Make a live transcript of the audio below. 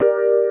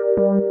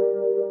Hi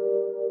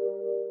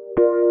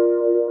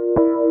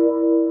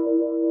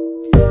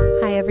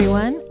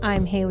everyone,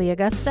 I'm Haley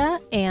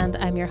Augusta, and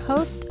I'm your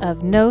host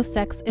of No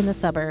Sex in the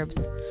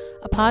Suburbs,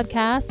 a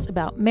podcast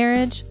about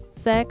marriage,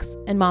 sex,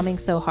 and momming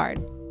so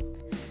hard.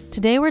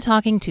 Today we're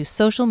talking to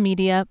social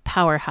media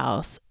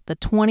powerhouse, the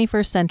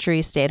 21st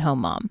century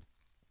stay-at-home mom.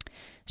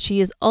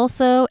 She is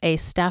also a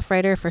staff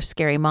writer for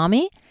Scary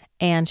Mommy,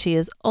 and she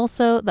is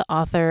also the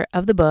author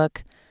of the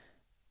book,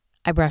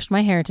 I Brushed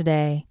My Hair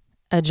Today,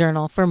 a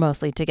journal for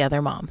mostly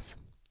together moms.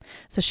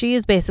 So she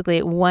is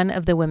basically one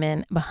of the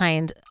women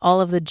behind all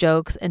of the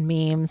jokes and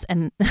memes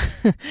and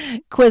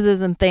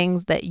quizzes and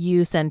things that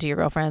you send to your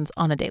girlfriends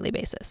on a daily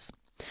basis.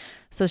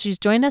 So she's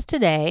joined us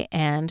today,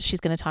 and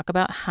she's going to talk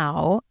about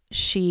how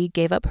she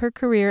gave up her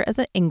career as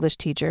an English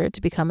teacher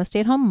to become a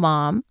stay-at-home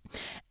mom.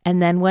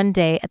 And then one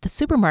day at the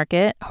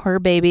supermarket, her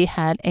baby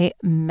had a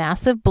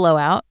massive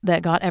blowout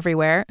that got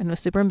everywhere and was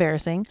super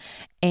embarrassing.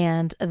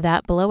 And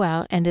that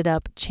blowout ended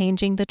up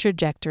changing the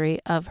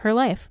trajectory of her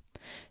life.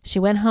 She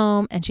went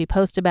home and she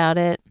posted about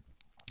it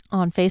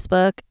on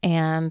Facebook,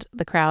 and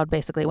the crowd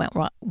basically went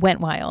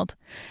wild,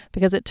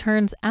 because it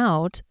turns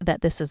out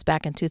that this is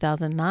back in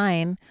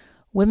 2009.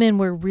 Women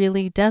were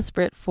really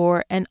desperate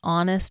for an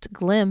honest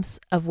glimpse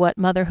of what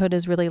motherhood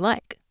is really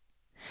like.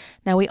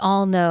 Now, we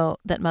all know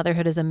that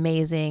motherhood is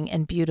amazing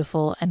and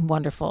beautiful and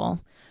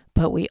wonderful,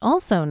 but we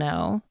also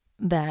know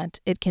that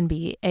it can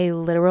be a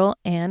literal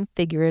and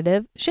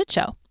figurative shit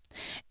show.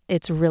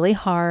 It's really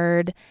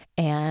hard,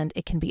 and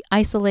it can be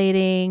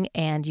isolating,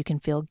 and you can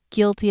feel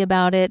guilty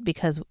about it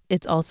because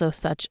it's also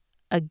such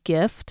a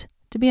gift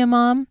to be a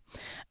mom.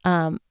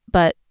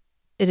 But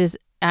it is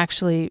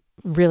actually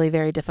really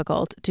very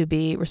difficult to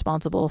be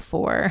responsible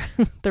for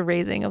the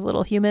raising of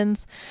little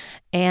humans.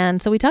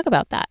 And so we talk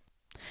about that.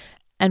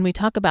 And we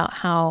talk about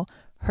how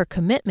her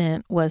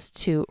commitment was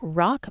to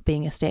rock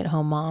being a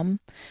stay-at-home mom,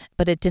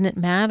 but it didn't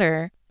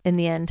matter in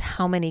the end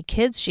how many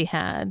kids she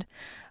had,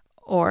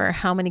 or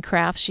how many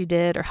crafts she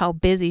did, or how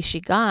busy she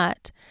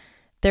got.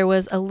 There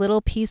was a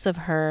little piece of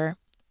her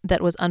that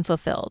was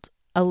unfulfilled,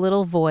 a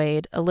little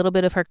void, a little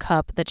bit of her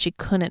cup that she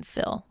couldn't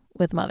fill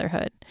with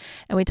motherhood.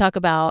 And we talk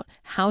about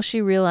how she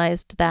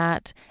realized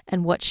that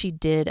and what she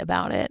did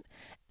about it.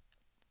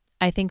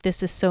 I think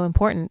this is so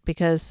important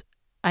because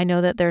I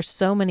know that there's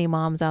so many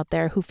moms out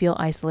there who feel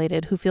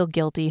isolated, who feel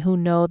guilty, who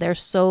know they're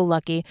so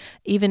lucky,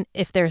 even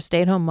if they're a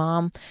stay-at-home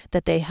mom,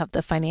 that they have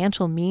the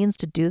financial means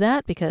to do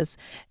that, because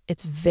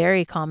it's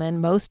very common.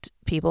 Most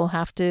people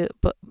have to,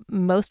 but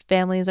most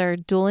families are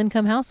dual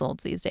income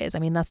households these days. I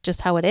mean, that's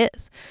just how it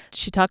is.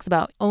 She talks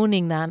about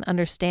owning that and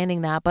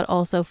understanding that, but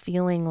also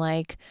feeling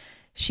like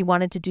she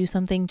wanted to do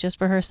something just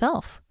for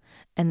herself,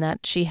 and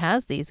that she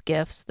has these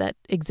gifts that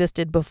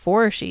existed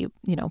before she,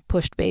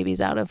 pushed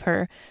babies out of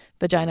her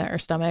vagina or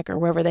stomach or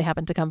wherever they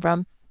happen to come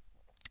from,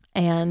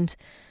 and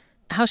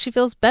how she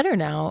feels better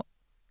now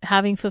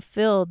having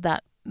fulfilled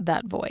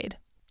that void.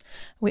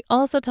 We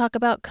also talk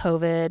about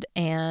COVID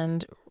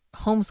and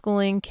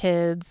homeschooling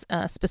kids,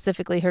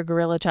 specifically her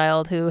gorilla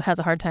child who has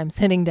a hard time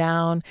sitting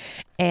down.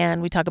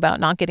 And we talk about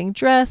not getting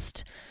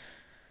dressed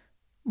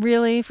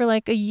really for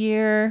like a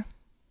year,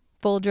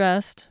 full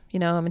dressed,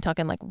 I'm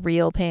talking like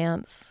real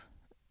pants,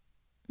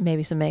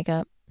 maybe some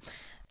makeup.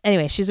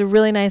 Anyway, she's a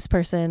really nice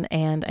person,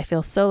 and I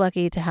feel so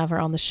lucky to have her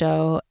on the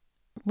show.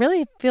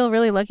 Really feel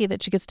really lucky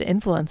that she gets to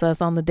influence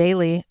us on the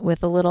daily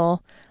with a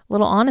little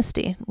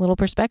honesty, a little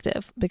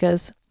perspective,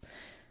 because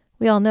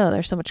we all know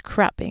there's so much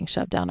crap being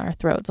shoved down our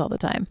throats all the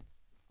time.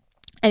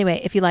 Anyway,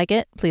 if you like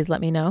it, please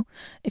let me know.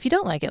 If you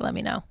don't like it, let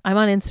me know. I'm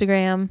on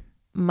Instagram.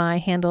 My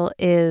handle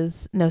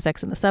is No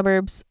Sex in the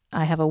Suburbs.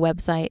 I have a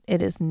website.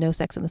 It is No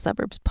Sex in the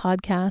Suburbs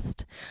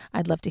podcast.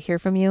 I'd love to hear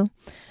from you.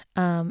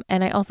 And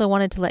I also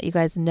wanted to let you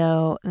guys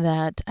know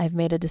that I've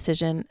made a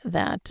decision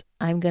that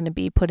I'm going to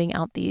be putting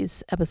out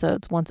these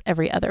episodes once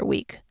every other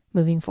week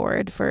moving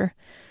forward for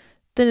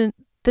the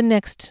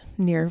next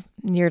near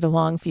to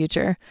long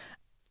future.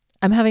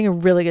 I'm having a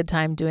really good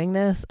time doing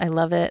this. I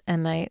love it,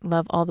 and I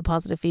love all the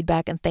positive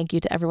feedback, and thank you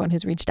to everyone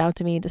who's reached out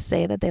to me to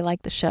say that they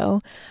like the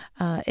show.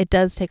 It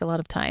does take a lot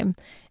of time,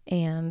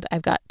 and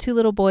I've got 2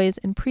 little boys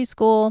in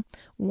preschool.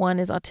 One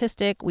is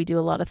autistic. We do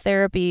a lot of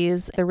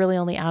therapies. They're really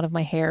only out of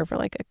my hair for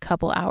like a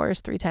couple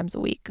hours 3 times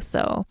a week,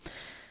 so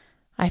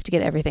I have to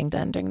get everything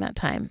done during that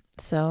time.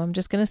 So I'm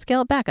just going to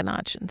scale it back a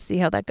notch and see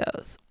how that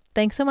goes.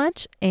 Thanks so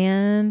much,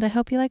 and I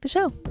hope you like the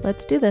show.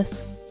 Let's do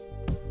this.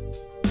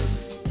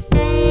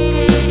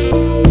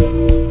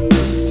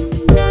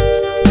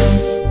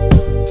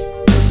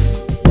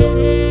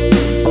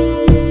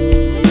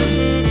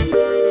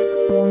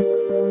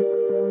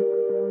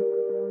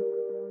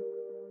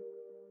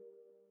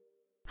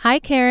 Hi,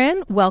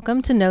 Karen.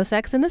 Welcome to No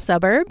Sex in the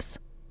Suburbs.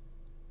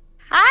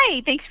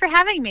 Hi, thanks for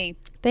having me.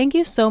 Thank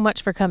you so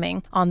much for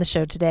coming on the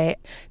show today.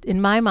 In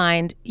my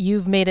mind,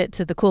 you've made it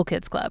to the cool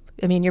kids club.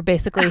 I mean, you're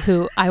basically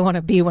who I want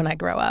to be when I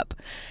grow up.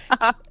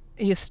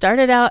 You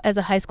started out as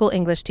a high school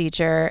English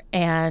teacher,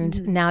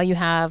 and now you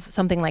have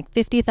something like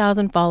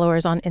 50,000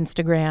 followers on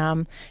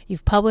Instagram.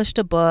 You've published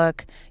a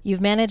book. You've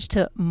managed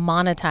to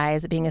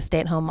monetize being a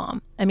stay-at-home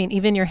mom. I mean,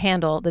 even your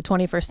handle, the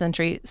 21st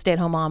Century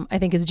Stay-at-Home Mom, I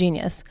think is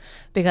genius,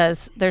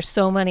 because there's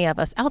so many of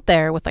us out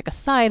there with like a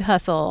side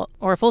hustle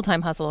or a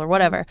full-time hustle or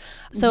whatever.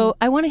 So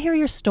I want to hear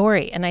your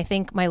story, and I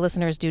think my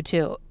listeners do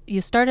too.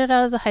 You started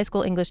out as a high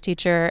school English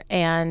teacher,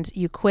 and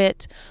you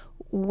quit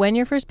when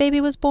your first baby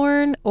was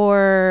born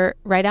or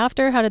right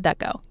after? How did that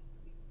go?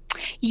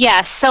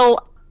 Yeah, so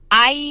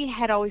I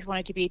had always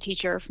wanted to be a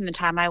teacher from the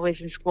time I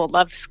was in school.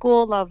 Loved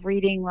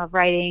reading, loved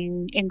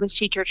writing. English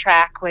teacher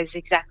track was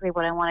exactly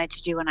what I wanted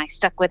to do, and I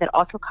stuck with it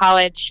all through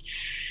college,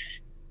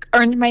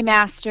 earned my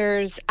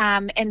master's.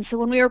 And so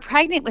when we were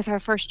pregnant with our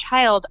first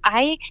child,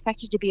 I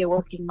expected to be a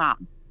working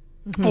mom.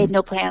 I had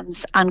no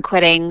plans on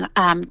quitting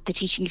the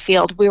teaching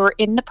field. We were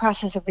in the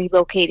process of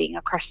relocating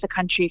across the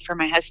country for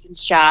my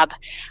husband's job.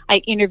 I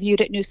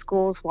interviewed at new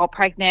schools while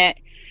pregnant.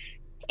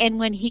 And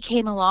when he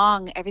came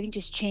along, everything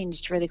just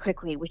changed really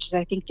quickly, which is,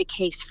 I think, the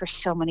case for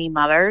so many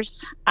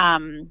mothers.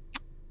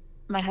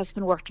 My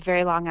husband worked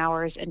very long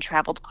hours and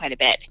traveled quite a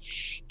bit.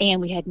 And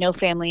we had no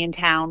family in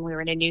town. We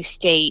were in a new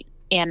state.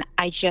 And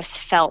I just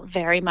felt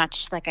very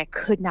much like I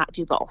could not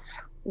do both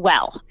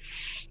well.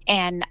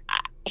 And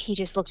he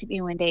just looked at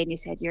me one day and he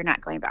said, "You're not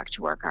going back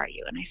to work, are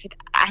you?" And I said,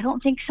 "I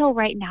don't think so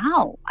right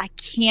now. I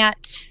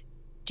can't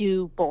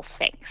do both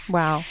things."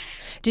 Wow.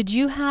 Did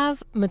you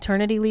have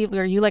maternity leave?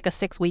 Were you like a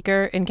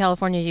 6-weeker? In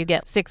California, you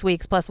get 6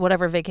 weeks plus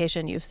whatever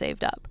vacation you've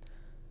saved up.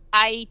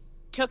 I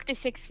took the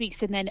 6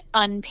 weeks and then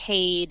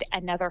unpaid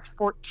another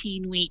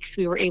 14 weeks.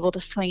 We were able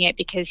to swing it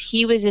because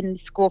he was in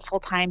school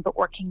full time, but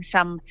working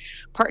some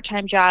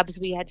part-time jobs.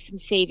 We had some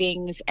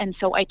savings. And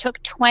so I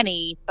took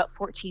 20, but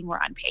 14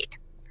 were unpaid.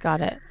 Got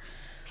it.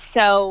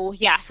 So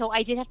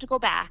I did have to go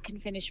back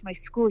and finish my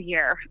school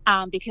year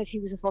because he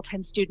was a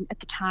full-time student at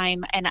the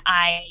time, and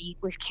I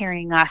was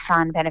carrying us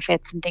on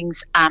benefits and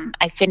things.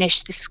 I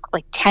finished this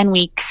like 10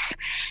 weeks.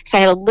 So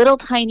I had a little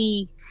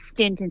tiny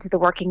stint into the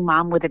working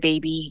mom with a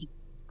baby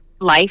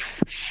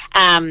life.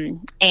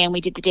 And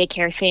we did the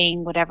daycare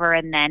thing, whatever.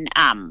 And then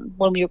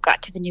when we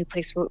got to the new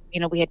place,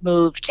 we had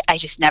moved, I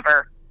just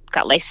never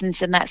got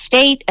licensed in that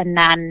state, and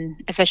then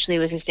officially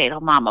was a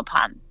stay-at-home mom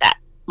upon that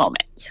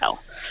moment. So,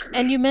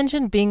 and you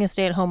mentioned being a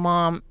stay-at-home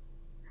mom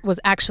was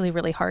actually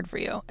really hard for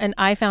you, and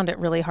I found it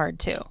really hard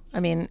too.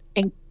 I mean,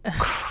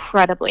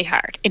 incredibly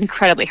hard.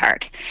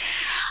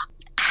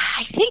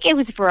 I think it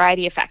was a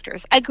variety of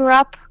factors. I grew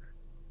up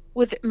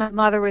with, my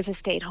mother was a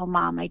stay-at-home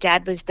mom. My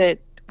dad was they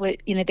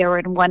were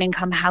in one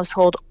income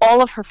household.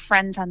 All of her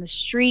friends on the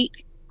street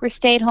were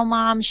stay-at-home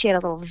moms. She had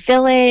a little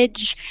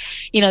village.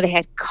 They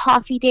had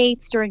coffee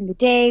dates during the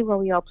day where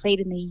we all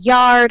played in the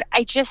yard.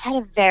 I just had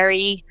a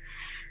very,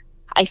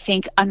 I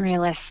think,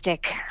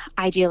 unrealistic,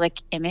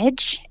 idyllic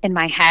image in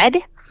my head.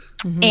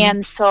 Mm-hmm.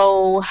 And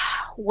so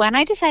when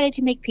I decided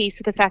to make peace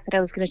with the fact that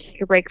I was going to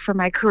take a break from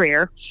my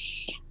career,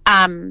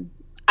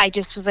 I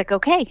just was like,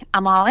 okay,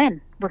 I'm all in.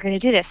 We're going to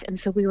do this. And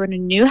so we were in a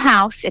new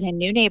house, in a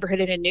new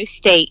neighborhood, in a new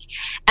state.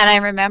 And I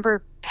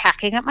remember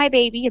packing up my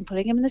baby and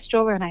putting him in the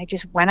stroller, and I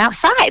just went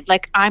outside.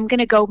 Like, I'm going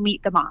to go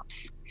meet the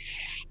moms.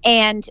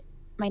 And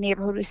my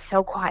neighborhood was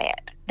so quiet,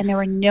 and there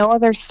were no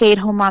other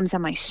stay-at-home moms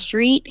on my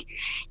street.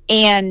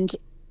 And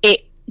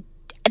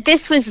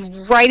this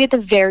was right at the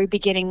very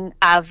beginning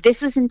of,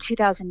 this was in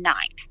 2009.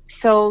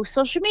 So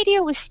social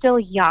media was still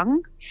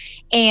young,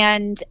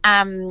 and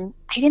I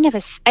didn't have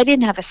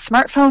a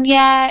smartphone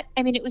yet.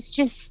 I mean, it was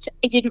just,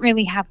 I didn't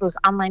really have those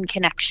online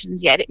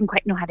connections yet. I didn't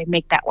quite know how to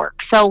make that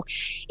work. So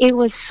it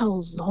was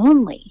so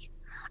lonely.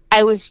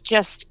 I was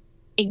just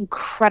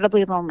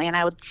incredibly lonely, and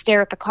I would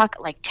stare at the clock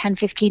at like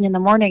 10:15 in the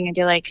morning and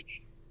be like,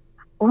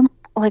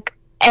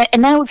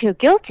 and then I would feel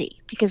guilty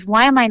because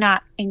why am I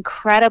not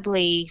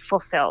incredibly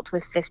fulfilled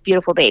with this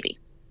beautiful baby?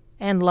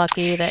 And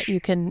lucky that you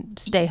can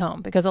stay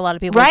home, because a lot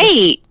of people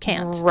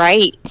can't.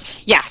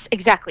 Right. Yes,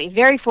 exactly.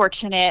 Very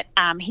fortunate.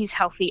 He's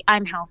healthy.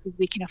 I'm healthy.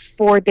 We can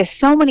afford this.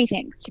 So many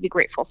things to be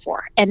grateful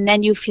for. And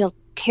then you feel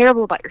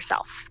terrible about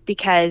yourself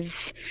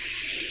because,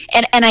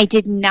 and I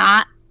did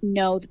not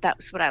know that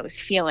was what I was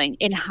feeling.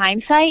 In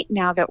hindsight,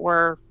 now that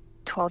we're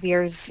 12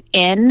 years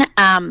in,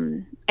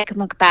 I can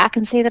look back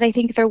and say that I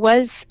think there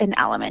was an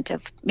element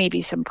of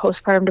maybe some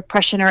postpartum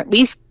depression, or at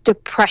least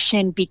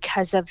depression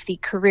because of the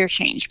career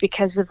change,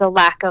 because of the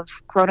lack of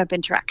grown-up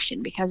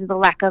interaction, because of the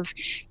lack of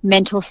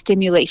mental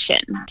stimulation.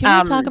 Can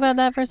you talk about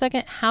that for a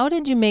second? How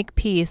did you make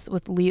peace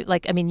with,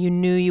 you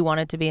knew you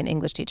wanted to be an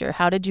English teacher.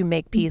 How did you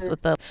make peace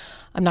with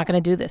I'm not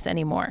going to do this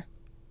anymore?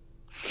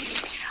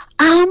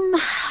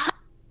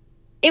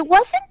 It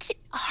wasn't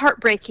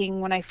heartbreaking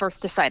when I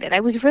first decided. I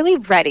was really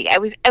ready. I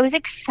was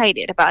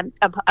excited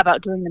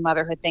about doing the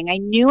motherhood thing. I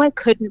knew I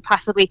couldn't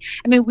possibly.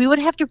 I mean, we would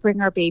have to bring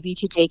our baby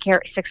to daycare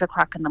at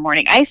 6:00 in the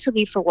morning. I used to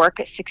leave for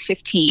work at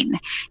 6:15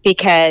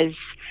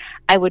 because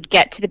I would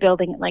get to the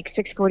building at like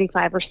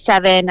 6:45 or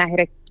 7. I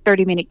had a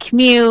 30-minute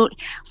commute.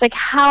 I was like,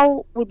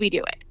 how would we do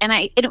it? And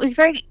it was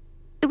very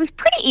it was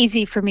pretty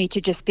easy for me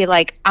to just be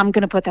like, I'm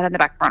going to put that on the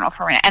back burner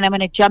for a minute, and I'm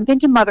going to jump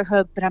into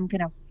motherhood, but I'm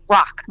going to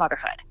rock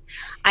motherhood.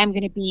 I'm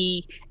going to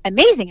be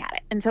amazing at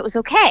it. And so it was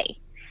okay.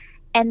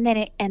 And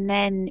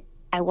then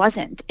I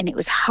wasn't, and it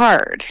was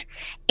hard.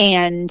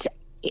 And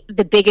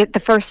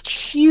the first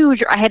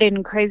huge, I had an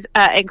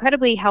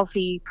incredibly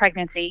healthy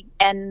pregnancy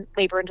and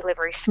labor and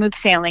delivery, smooth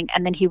sailing,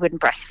 and then he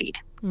wouldn't breastfeed.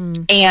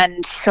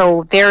 And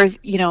so there's,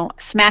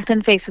 smacked in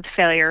the face with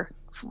failure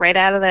right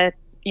out of the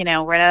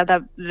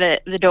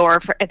door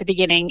at the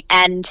beginning.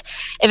 And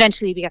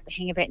eventually we got the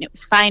hang of it and it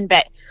was fine.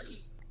 But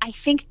I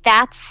think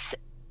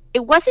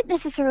it wasn't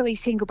necessarily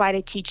saying goodbye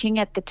to teaching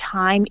at the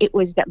time. It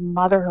was that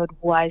motherhood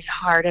was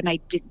hard, and I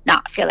did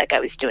not feel like I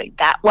was doing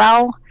that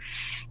well.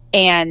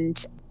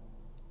 And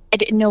I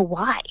didn't know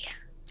why.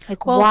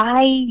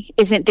 Why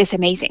isn't this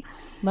amazing?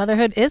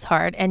 Motherhood is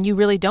hard, and you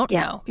really don't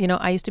know.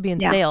 I used to be in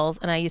sales,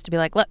 and I used to be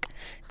like, look,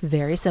 it's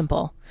very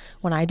simple.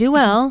 When I do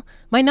well,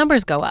 my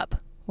numbers go up.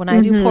 When I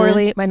do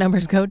poorly, my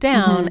numbers go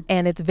down,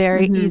 and it's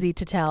very easy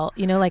to tell.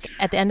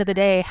 At the end of the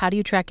day, how do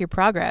you track your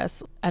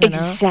progress? I don't know.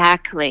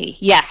 Exactly.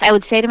 Yes, I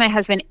would say to my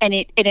husband, and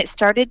it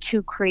started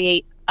to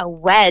create a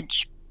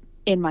wedge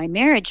in my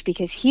marriage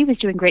because he was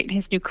doing great in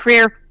his new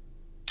career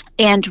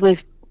and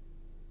was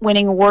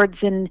winning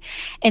awards and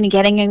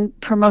getting in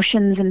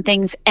promotions and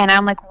things. And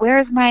I'm like,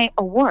 where's my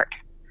award?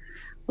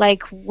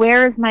 Like,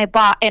 where's my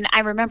boss? And I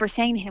remember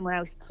saying to him when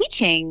I was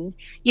teaching,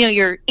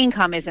 your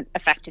income isn't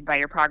affected by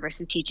your progress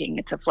with teaching.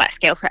 It's a flat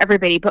scale for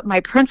everybody. But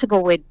my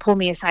principal would pull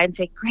me aside and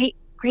say,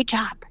 great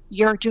job.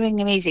 You're doing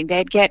amazing.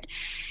 They'd get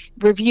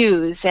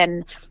reviews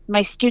and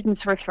my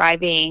students were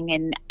thriving.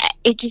 And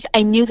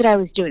I knew that I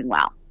was doing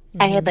well.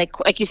 I had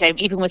like you said,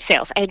 even with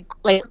sales, I had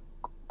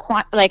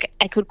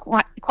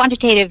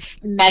quantitative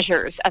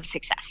measures of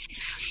success.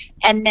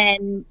 And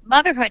then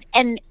motherhood,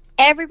 and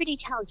everybody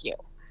tells you,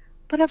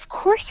 but of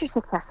course you're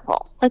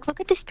successful. Like,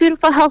 look at this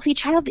beautiful, healthy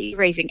child that you're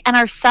raising. And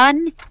our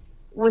son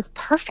was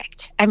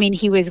perfect. I mean,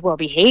 he was well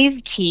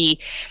behaved. He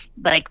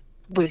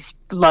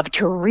loved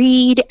to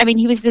read. I mean,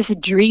 he was this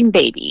dream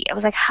baby. I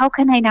was like, how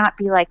can I not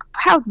be like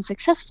proud and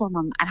successful,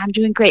 Mom? And I'm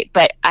doing great.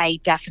 But I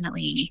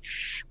definitely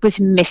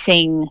was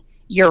missing.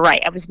 You're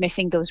right. I was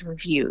missing those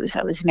reviews.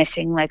 I was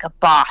missing like a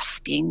boss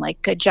being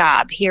like, good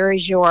job. Here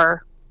is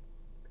your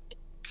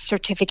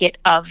certificate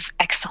of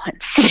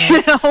excellence.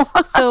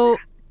 So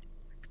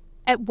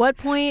at what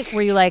point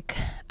were you like,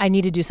 I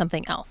need to do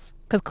something else?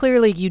 Because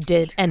clearly you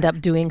did end up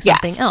doing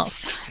something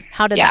else.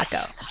 How did that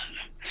go?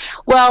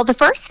 Well, the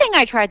first thing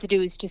I tried to do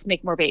is just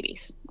make more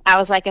babies. I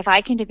was like, if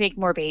I can make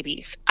more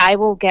babies, I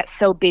will get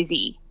so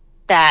busy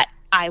that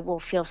I will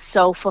feel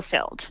so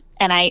fulfilled.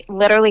 And I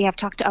literally have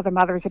talked to other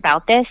mothers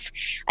about this.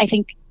 I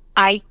think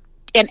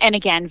and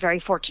again, very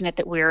fortunate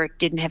that we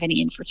didn't have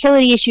any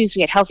infertility issues.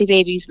 We had healthy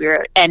babies.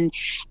 And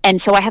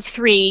so I have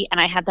 3, and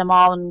I had them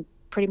all in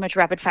pretty much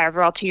rapid fire.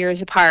 We're all 2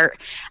 years apart.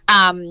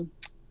 And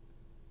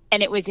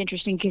it was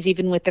interesting because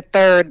even with the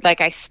third,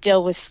 like I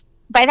still was,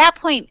 by that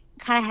point,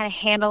 kind of had a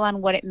handle on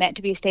what it meant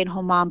to be a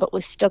stay-at-home mom, but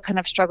was still kind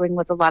of struggling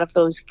with a lot of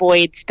those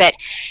voids. But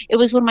it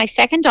was when my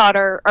second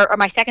daughter, or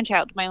my second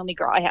child, my only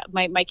girl, I have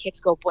my kids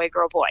go boy,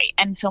 girl, boy.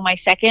 And so my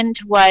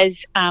second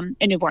was a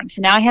newborn.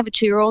 So now I have a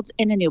 2-year-old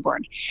and a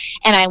newborn.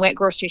 And I went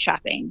grocery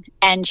shopping,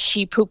 and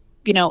she pooped,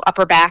 up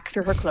her back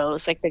through her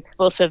clothes, like the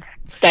explosive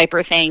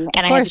diaper thing.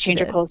 And I had to change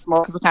her clothes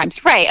multiple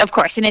times. Right, of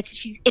course. And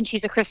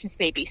she's a Christmas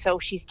baby. So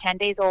she's 10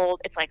 days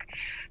old. It's like,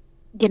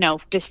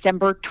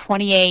 December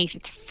 28th.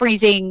 It's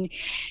freezing.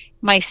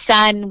 My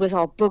son was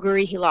all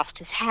boogery. He lost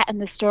his hat in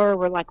the store.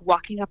 We're like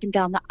walking up and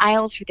down the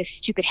aisles for this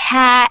stupid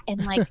hat.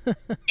 And like,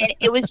 and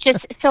it was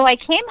just, so I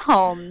came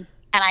home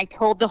and I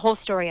told the whole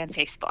story on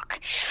Facebook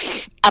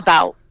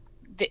about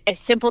a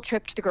simple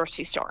trip to the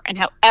grocery store and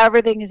how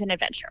everything is an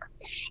adventure.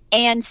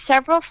 And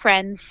several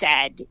friends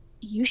said,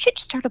 you should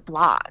start a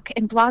blog.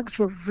 And blogs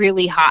were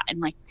really hot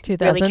in like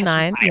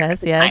 2009. Really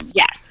yes.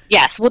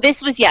 Well,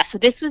 so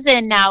this was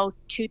in now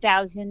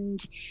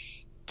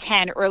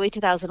 2010, early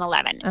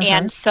 2011.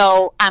 And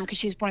so, because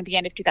she was born at the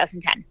end of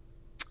 2010.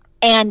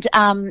 And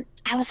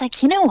I was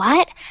like, you know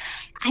what?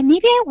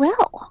 Maybe I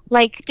will,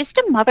 like, just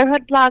a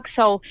motherhood blog.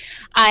 So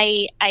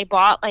I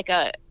bought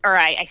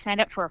I signed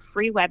up for a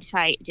free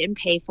website, didn't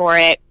pay for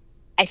it.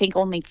 I think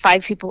only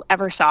 5 people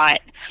ever saw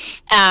it.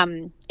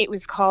 It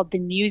was called The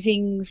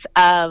Musings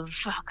of,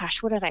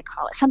 what did I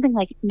call it? Something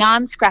like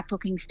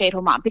non-scrapbooking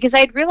stay-at-home mom. Because I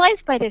had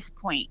realized by this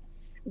point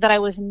that I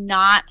was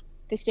not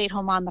the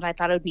stay-at-home mom that I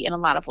thought I would be in a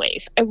lot of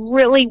ways. I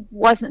really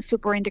wasn't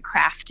super into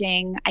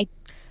crafting. I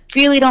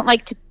really don't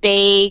like to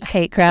bake. I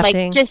hate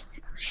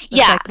crafting.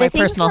 Like my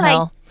personal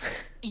hell.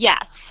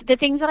 Yes. The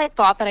things that I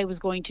thought that I was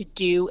going to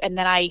do, and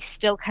then I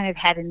still kind of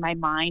had in my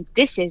mind,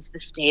 this is the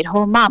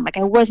stay-at-home mom. Like,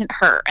 I wasn't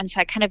her. And so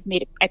I kind of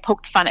I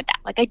poked fun at that.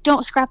 Like, I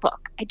don't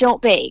scrapbook. I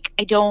don't bake.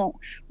 I don't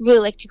really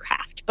like to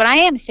craft. But I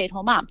am a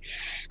stay-at-home mom.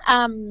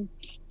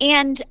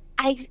 And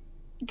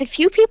the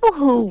few people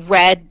who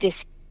read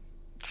this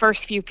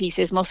first few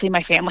pieces, mostly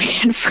my family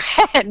and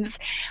friends,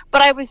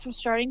 but I was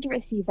starting to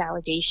receive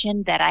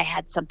validation that I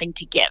had something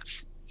to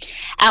give.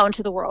 out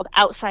into the world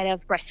outside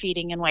of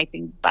breastfeeding and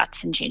wiping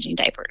butts and changing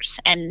diapers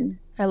and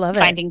I love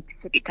finding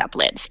sippy cup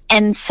lids.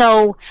 And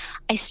so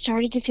I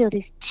started to feel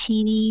this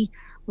teeny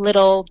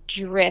little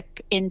drip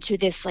into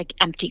this like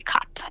empty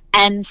cup.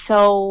 And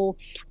so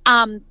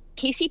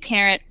Casey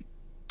Parent,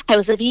 I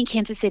was living in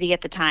Kansas City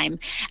at the time.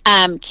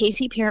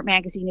 Casey Parent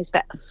magazine is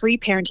the free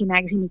parenting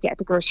magazine you get at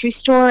the grocery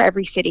store.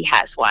 Every city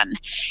has one.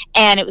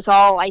 And it was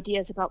all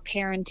ideas about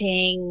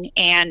parenting.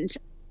 And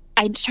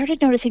I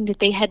started noticing that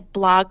they had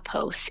blog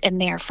posts in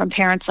there from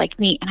parents like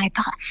me. And I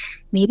thought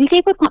maybe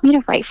they would want me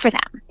to write for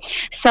them.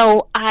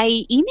 So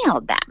I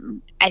emailed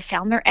them. I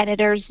found their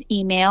editor's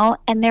email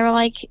and they were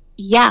like,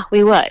 yeah,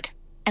 we would.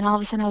 And all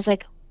of a sudden I was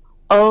like,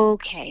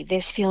 okay,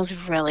 this feels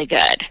really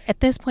good. At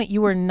this point,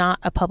 you were not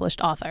a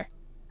published author.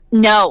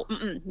 No,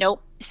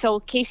 nope. So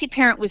Casey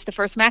Parent was the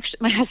first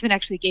my husband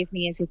actually gave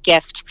me as a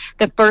gift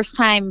the first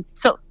time.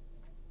 So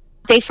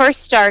they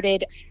first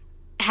started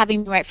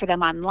having me write for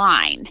them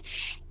online.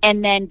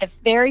 And then the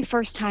very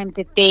first time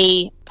that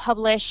they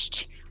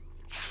published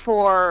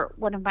for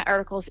one of my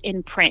articles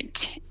in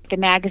print, the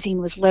magazine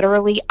was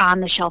literally on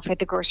the shelf at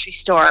the grocery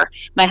store.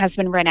 My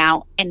husband ran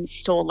out and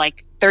stole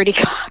like 30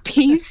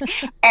 copies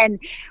and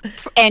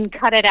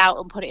cut it out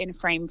and put it in a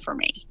frame for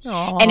me.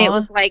 Aww. And it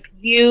was like,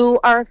 you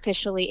are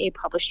officially a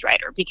published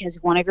writer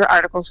because one of your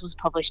articles was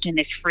published in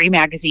this free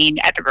magazine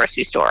at the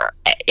grocery store,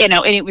 and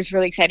it was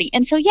really exciting.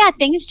 And so, yeah,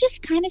 things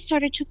just kind of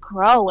started to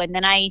grow. And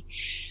then I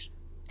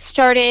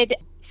started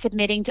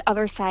submitting to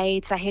other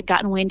sites. I had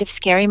gotten wind of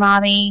Scary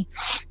Mommy,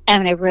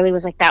 and I really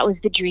was like, that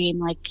was the dream.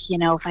 Like,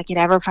 if I could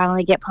ever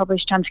finally get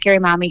published on Scary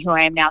Mommy, who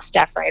I am now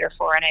staff writer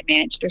for, and I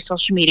manage their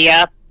social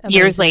media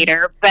years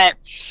later. But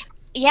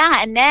yeah,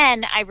 and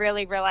then I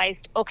really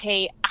realized,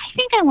 okay, I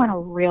think I want a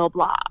real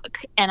blog,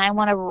 and I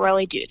want to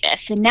really do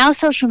this. And now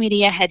social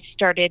media had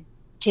started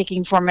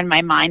taking form in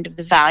my mind of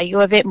the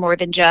value of it more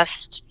than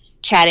just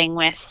chatting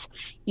with,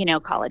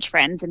 college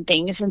friends and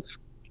things.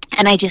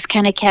 And I just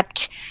kind of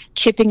kept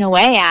chipping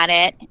away at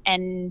it.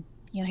 And,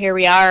 here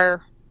we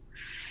are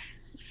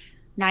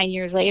 9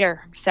 years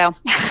later. So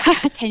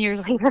 10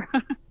 years later.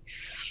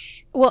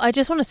 Well, I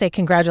just want to say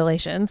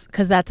congratulations,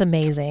 because that's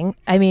amazing.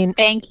 I mean,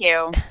 thank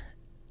you.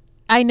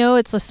 I know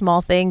it's a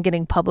small thing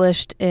getting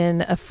published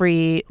in a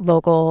free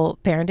local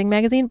parenting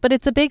magazine, but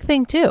it's a big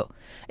thing too.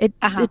 It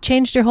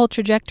changed your whole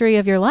trajectory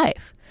of your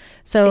life.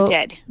 So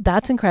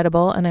that's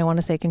incredible. And I want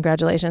to say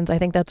congratulations. I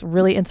think that's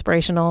really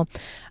inspirational.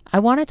 I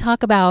want to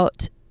talk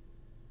about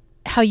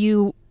how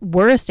you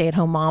were a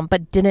stay-at-home mom,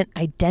 but didn't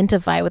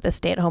identify with a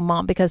stay-at-home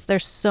mom, because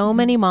there's so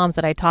many moms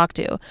that I talk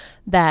to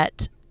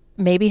that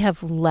maybe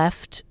have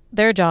left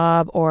their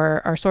job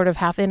or are sort of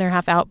half in or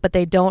half out, but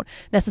they don't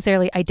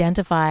necessarily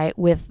identify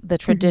with the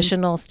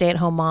traditional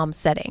stay-at-home mom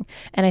setting.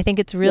 And I think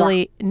it's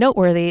really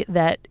noteworthy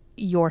that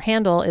your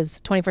handle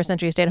is 21st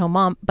Century Stay-at-Home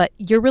Mom, but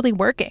you're really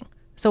working.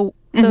 So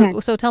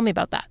tell me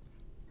about that.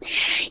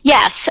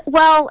 Yes.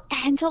 Well,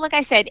 and so like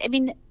I said, I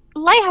mean,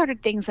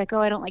 lighthearted things like,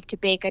 I don't like to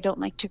bake, I don't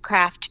like to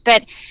craft,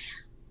 but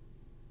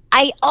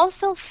I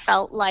also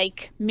felt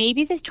like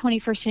maybe this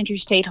 21st Century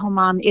Stay-at-Home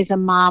Mom is a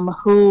mom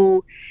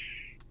who,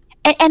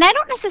 and I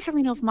don't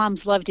necessarily know if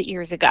moms loved it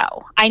years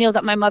ago. I know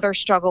that my mother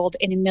struggled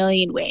in a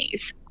million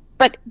ways,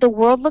 but the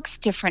world looks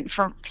different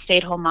for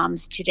stay-at-home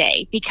moms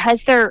today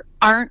because there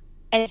aren't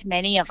as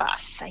many of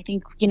us. I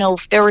think,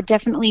 there were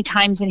definitely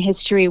times in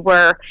history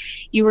where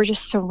you were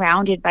just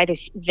surrounded by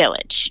this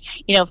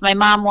village. If my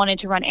mom wanted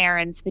to run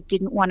errands but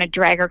didn't want to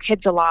drag her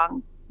kids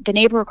along, the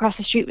neighbor across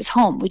the street was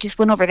home. We just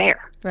went over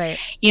there. Right.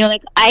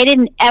 Like I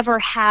didn't ever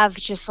have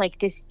just like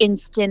this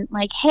instant,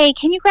 like, hey,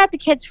 can you grab the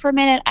kids for a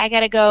minute? I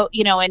got to go,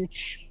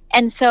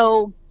 and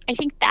so I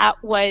think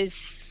that was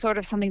sort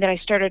of something that I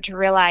started to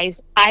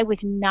realize I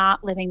was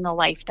not living the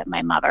life that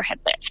my mother had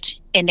lived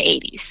in the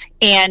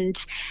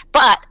 80s.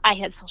 But I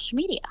had social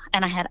media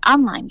and I had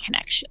online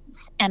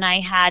connections and I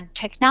had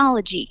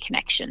technology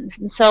connections.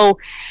 And so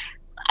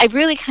I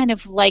really kind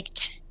of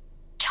liked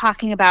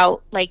talking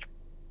about like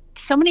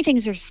so many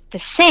things are the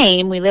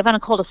same. We live on a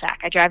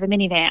cul-de-sac. I drive a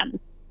minivan.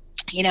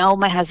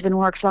 My husband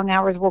works long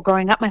hours. Well,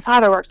 growing up, my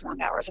father worked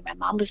long hours and my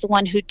mom was the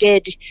one who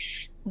did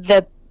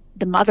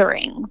the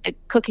mothering, the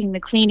cooking, the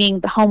cleaning,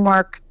 the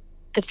homework,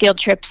 the field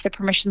trips, the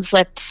permission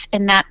slips.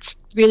 And that's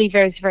really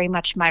very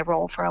much my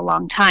role for a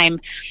long time.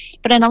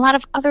 But in a lot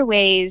of other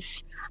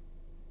ways,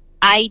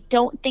 I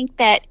don't think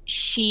that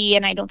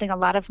and I don't think a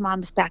lot of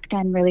moms back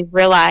then really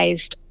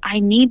realized I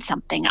need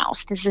something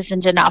else. This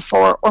isn't enough.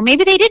 Or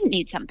maybe they didn't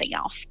need something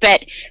else.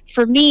 But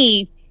for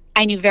me,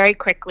 I knew very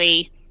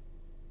quickly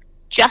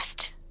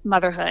just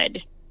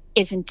motherhood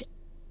isn't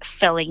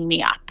filling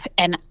me up.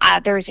 And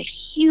there's a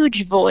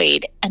huge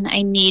void and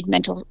I need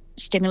mental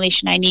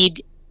stimulation. I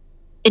need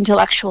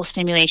intellectual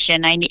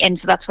stimulation. And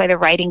so that's why the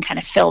writing kind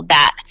of filled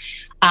that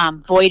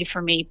void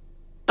for me.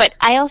 But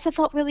I also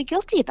felt really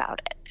guilty about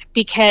it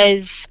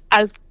because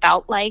I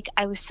felt like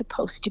I was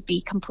supposed to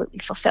be completely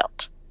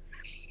fulfilled.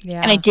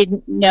 Yeah. And I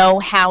didn't know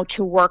how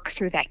to work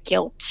through that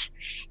guilt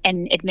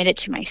and admit it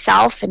to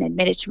myself and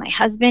admit it to my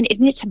husband,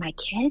 admit it to my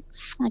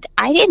kids. Like,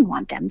 I didn't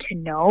want them to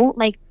know,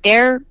 like,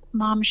 their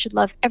mom should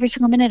love every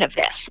single minute of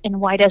this. And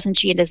why doesn't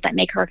she? And does that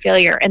make her a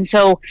failure? And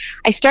so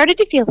I started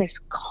to feel this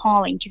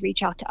calling to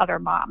reach out to other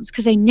moms,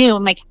 because I knew,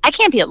 I'm like, I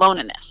can't be alone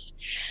in this.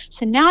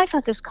 So now I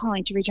felt this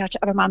calling to reach out to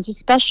other moms,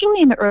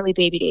 especially in the early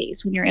baby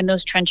days when you're in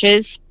those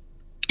trenches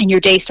and your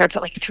day starts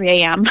at like 3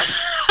 a.m.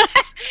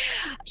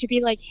 to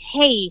be like,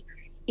 hey,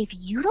 if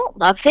you don't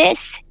love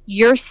this,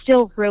 you're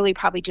still really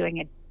probably doing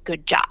a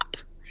good job.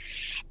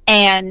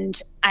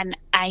 And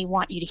I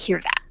want you to hear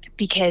that,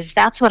 because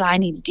that's what I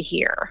needed to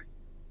hear.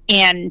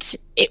 And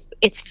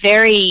it's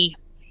very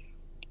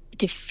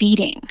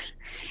defeating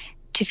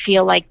to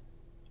feel like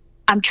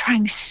I'm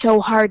trying so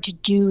hard to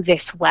do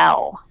this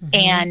well.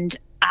 And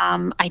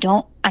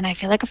I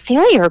feel like a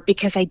failure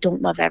because I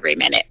don't love every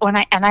minute.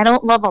 And I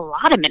don't love a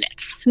lot of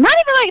minutes. Not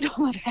even like I don't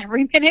love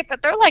every minute,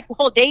 but they're like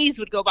whole days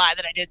would go by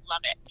that I didn't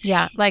love it.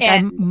 Yeah, like I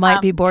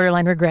might be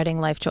borderline regretting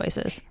life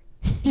choices.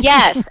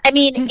 Yes. I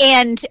mean,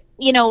 and,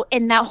 you know,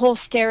 in that whole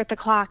stare at the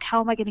clock,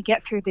 how am I going to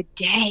get through the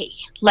day?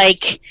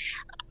 Like,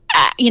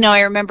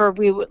 I remember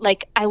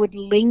I would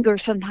linger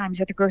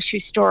sometimes at the grocery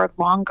store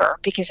longer,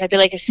 because I'd be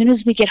like, as soon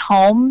as we get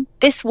home,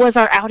 this was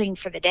our outing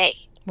for the day.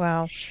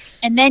 Wow.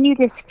 And then you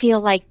just feel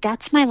like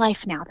that's my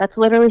life now. That's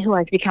literally who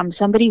I've become,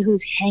 somebody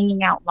who's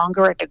hanging out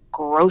longer at the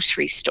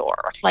grocery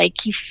store.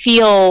 Like, you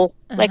feel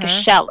like a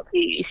shell of who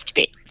you used to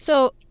be.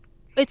 So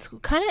it's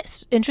kind of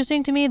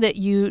interesting to me that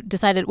you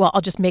decided, well,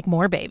 I'll just make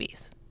more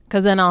babies,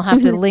 because then I'll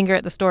have to linger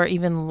at the store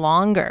even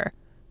longer.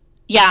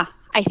 Yeah.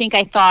 I think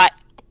I thought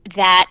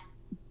that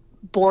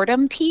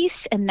boredom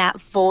piece and that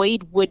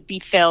void would be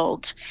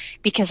filled,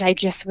 because I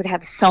just would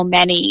have so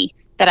many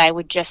that I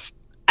would just,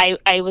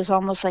 I was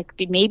almost like,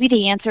 maybe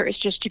the answer is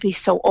just to be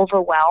so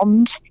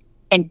overwhelmed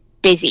and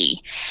busy.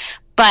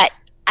 But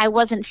I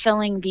wasn't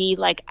filling the,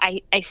 like,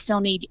 I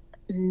still need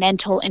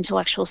mental,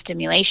 intellectual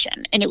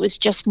stimulation. And it was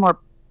just more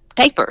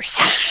diapers.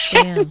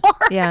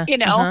 Yeah. You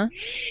know?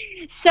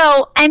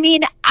 So, I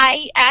mean,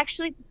 I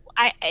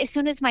as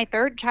soon as my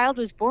third child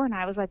was born,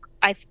 I was like,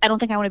 I don't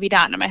think I want to be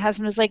done. And my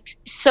husband was like,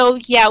 so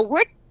yeah,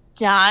 we're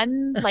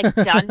done, like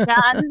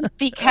done,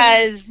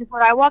 because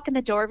when I walk in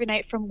the door every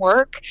night from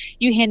work,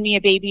 you hand me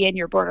a baby and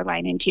you're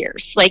borderline in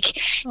tears.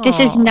 Like, this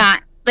is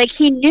not, like,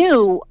 he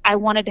knew I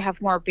wanted to have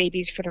more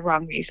babies for the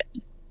wrong reason.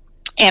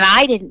 And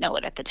I didn't know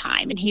it at the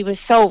time. And he was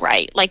so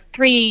right. Like,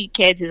 3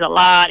 kids is a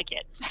lot of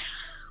kids.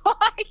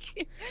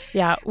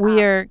 Yeah,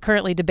 we are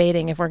currently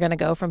debating if we're going to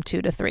go from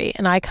 2 to 3.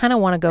 And I kind of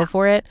want to go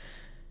for it.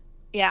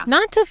 Yeah.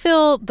 Not to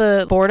fill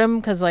the boredom,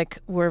 because, like,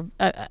 we're,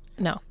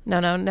 no.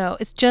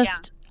 It's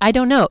just, I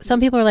don't know. Some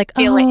people are like,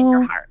 Feel it in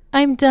your heart.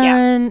 I'm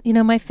done. You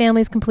know, my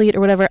family's complete or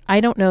whatever.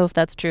 I don't know if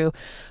that's true.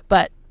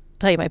 But I'll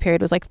tell you, my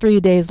period was like 3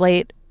 days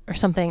late or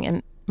something.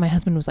 And my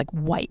husband was like,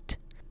 white.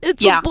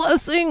 It's a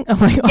blessing. I'm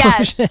like,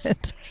 oh,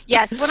 shit.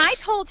 Yes. When I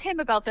told him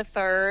about the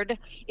third,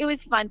 it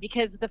was fun,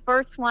 because the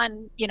first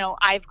one, you know,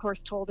 I of course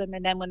told him,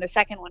 and then when the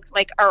second one,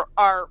 like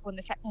when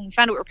we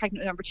found out we were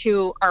pregnant with number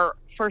 2, our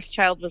first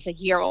child was a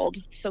year old.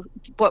 So,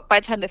 but by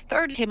the time the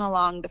third came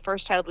along, the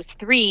first child was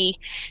 3,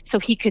 so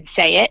he could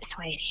say it. So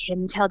I had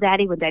him tell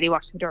Daddy when Daddy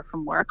walks in the door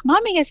from work,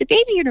 "Mommy has a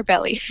baby in her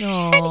belly."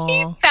 And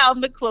he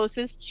found the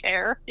closest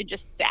chair and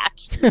just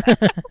sat.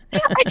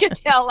 I could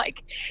tell,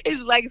 like,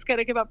 his legs kind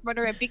of came up from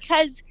under him,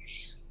 because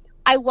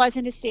I was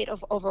in a state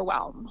of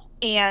overwhelm.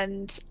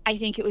 And I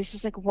think it was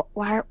just like,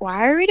 why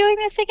are we doing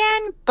this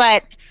again?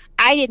 But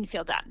I didn't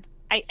feel done.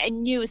 I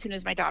knew as soon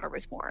as my daughter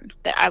was born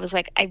that I was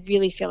like, I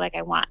really feel like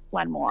I want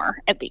one more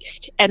at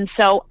least. And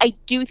so I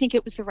do think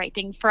it was the right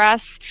thing for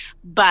us.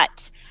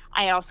 But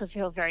I also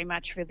feel very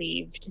much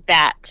relieved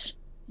that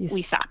we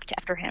stopped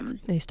after him.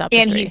 You stopped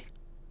at 3. He's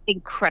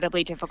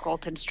incredibly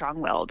difficult and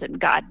strong-willed, and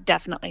God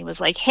definitely was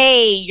like,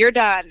 hey, you're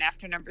done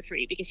after number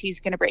 3, because he's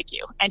going to break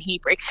you, and he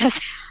breaks us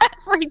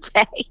every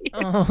day.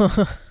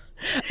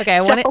 Okay,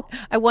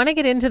 I want to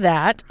get into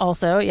that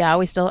also. Yeah,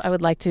 I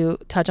would like to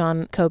touch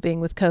on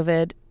coping with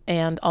COVID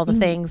and all the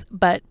things,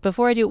 but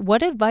before I do,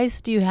 what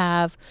advice do you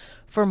have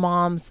for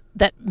moms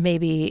that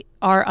maybe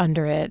are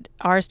under it,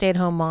 are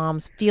stay-at-home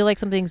moms, feel like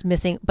something's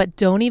missing, but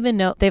don't even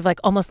know, they've like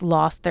almost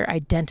lost their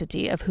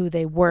identity of who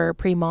they were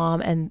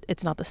pre-mom, and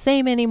it's not the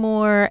same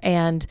anymore.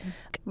 And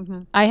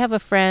I have a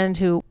friend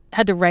who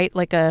had to write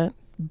like a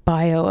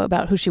bio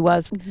about who she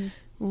was,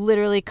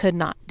 literally could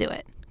not do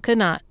it,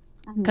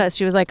 because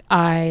she was like,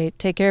 I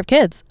take care of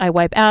kids, I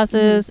wipe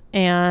asses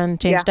and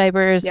change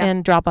diapers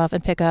and drop off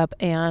and pick up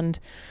and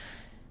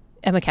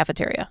am a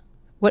cafeteria.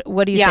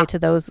 What do you say to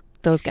those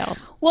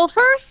gals? Well,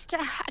 first,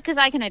 because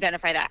I can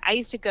identify that. I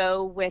used to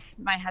go with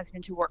my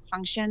husband to work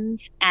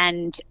functions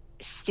and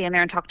stand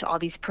there and talk to all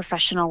these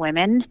professional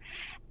women,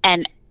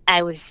 and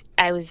I was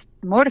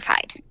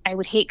mortified. I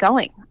would hate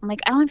going. I'm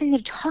like, I don't have anything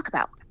to talk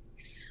about.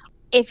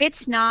 If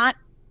it's not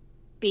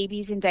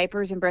babies in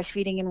diapers and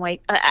breastfeeding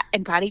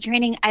and potty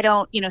training. I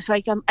don't, so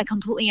I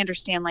completely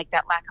understand like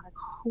that lack of like,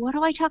 what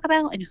do I talk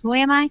about and who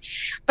am I?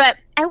 But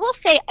I will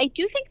say, I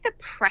do think the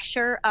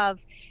pressure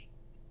of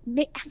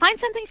find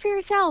something for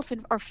yourself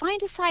or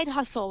find a side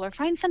hustle or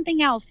find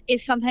something else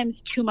is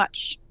sometimes too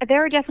much.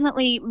 There are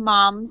definitely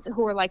moms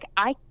who are like,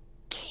 I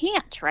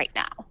can't right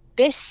now.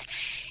 This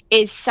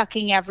is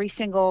sucking every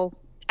single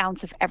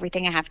ounce of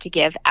everything I have to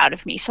give out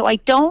of me. So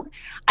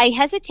I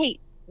hesitate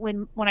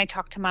when I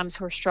talk to moms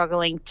who are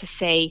struggling to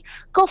say,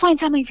 go find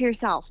something for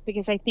yourself,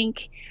 because I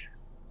think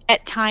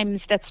at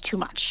times that's too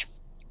much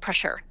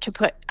pressure to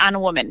put on a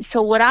woman.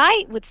 So what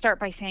I would start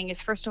by saying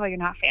is, first of all, you're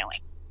not failing.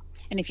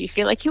 And if you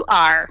feel like you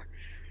are,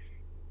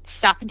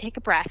 stop and take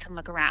a breath and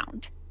look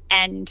around.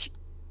 And,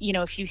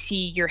 if you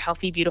see your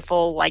healthy,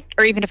 beautiful,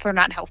 or even if they're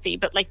not healthy,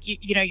 but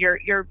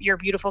your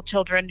beautiful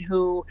children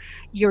who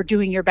you're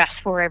doing your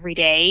best for every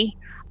day,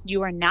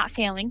 you are not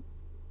failing.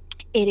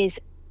 It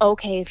is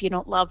okay if you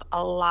don't love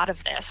a lot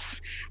of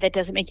this. That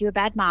doesn't make you a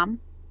bad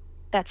mom.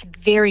 That's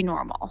very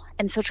normal.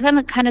 And so trying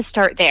to kind of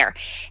start there.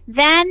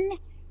 Then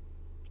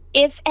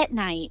if at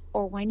night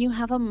or when you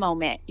have a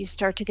moment, you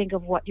start to think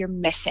of what you're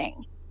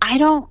missing,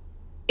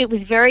 it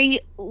was very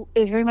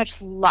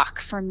much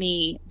luck for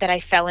me that I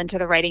fell into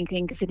the writing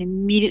thing, because it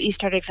immediately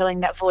started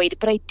filling that void,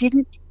 but I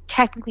didn't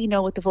technically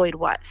know what the void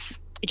was.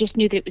 I just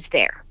knew that it was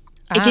there.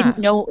 I didn't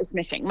know what was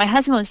missing. My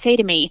husband would say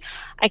to me,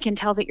 I can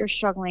tell that you're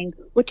struggling.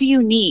 What do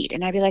you need?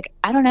 And I'd be like,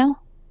 I don't know.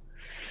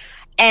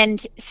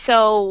 And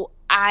so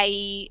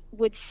I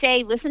would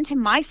say, listen to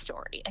my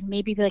story and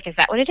maybe be like, is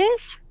that what it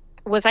is?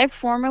 Was I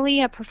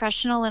formerly a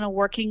professional in the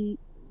working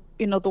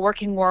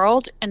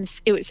world? And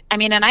it was,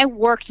 and I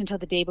worked until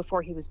the day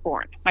before he was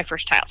born, my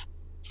first child.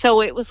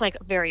 So it was like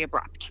very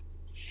abrupt.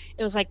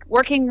 It was like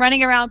working,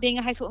 running around, being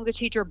a high school English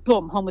teacher,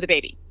 boom, home with a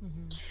baby.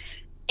 Mm-hmm.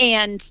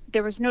 And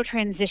there was no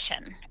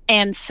transition.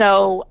 And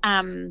so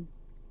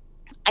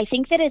I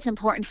think that it's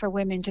important for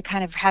women to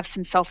kind of have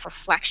some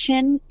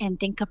self-reflection and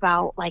think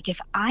about, like, if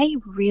I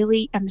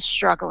really am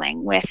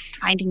struggling with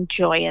finding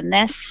joy in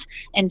this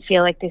and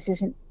feel like this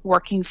isn't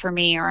working for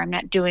me, or I'm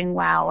not doing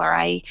well,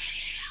 or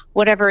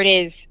whatever it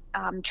is,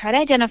 try to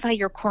identify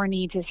your core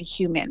needs as a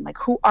human. Like,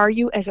 who are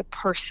you as a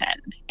person?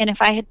 And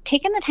if I had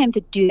taken the time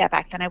to do that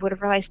back then, I would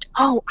have realized,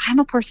 oh, I'm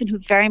a person who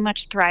very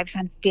much thrives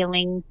on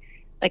feeling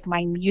like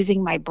I'm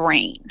using my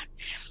brain.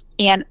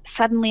 And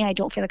suddenly I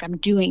don't feel like I'm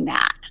doing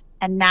that.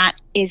 And that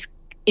is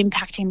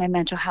impacting my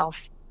mental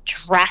health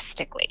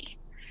drastically.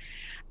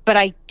 But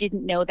I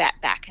didn't know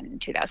that back in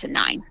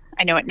 2009.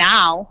 I know it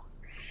now.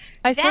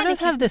 I sort of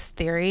have this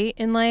theory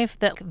in life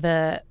that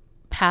the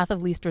path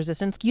of least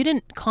resistance, you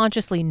didn't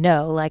consciously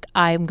know, like,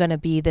 I'm going to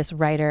be this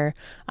writer,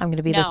 I'm going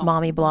to be this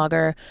mommy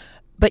blogger,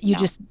 but you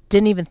just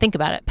didn't even think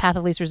about it. Path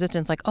of least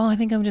resistance, like, oh, I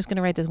think I'm just going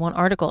to write this one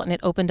article. And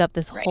it opened up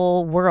this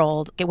whole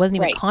world. It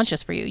wasn't even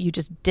conscious for you. You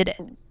just did it.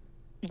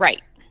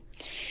 Right.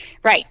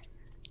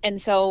 And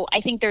so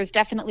I think there's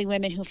definitely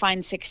women who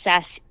find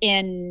success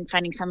in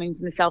finding something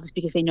for themselves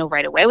because they know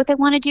right away what they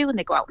want to do and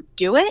they go out and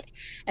do it.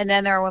 And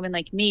then there are women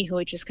like me who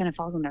it just kind of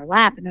falls in their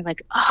lap and they're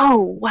like,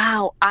 oh,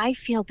 wow, I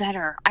feel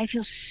better. I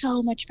feel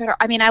so much better.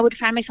 I would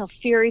find myself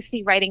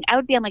furiously writing. I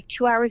would be on like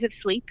 2 hours of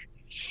sleep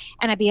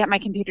and I'd be at my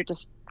computer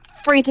just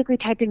frantically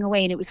typing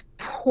away, and it was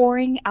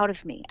pouring out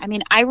of me.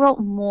 I wrote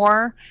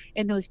more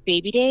in those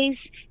baby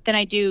days than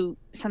I do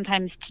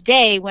sometimes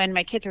today when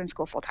my kids are in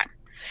school full time.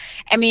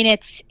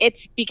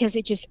 It's because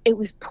it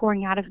was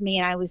pouring out of me,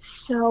 and I was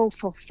so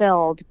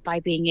fulfilled by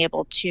being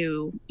able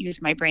to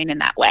use my brain in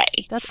that way.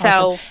 That's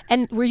awesome.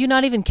 And were you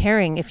not even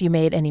caring if you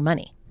made any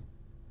money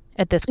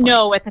at this point?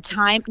 No, at the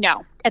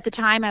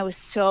time, I was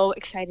so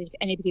excited if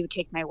anybody would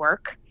take my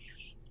work.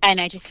 And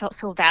I just felt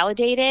so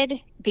validated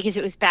because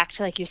it was back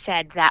to, like you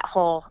said, that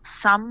whole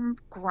some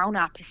grown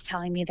up is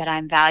telling me that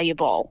I'm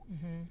valuable,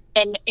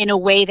 and in a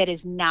way that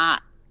is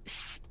not.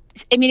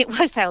 It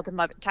was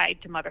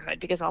tied to motherhood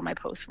because all my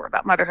posts were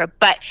about motherhood,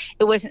 but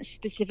it wasn't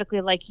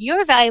specifically like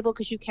you're valuable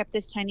because you kept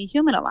this tiny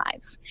human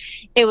alive.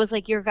 It was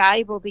like you're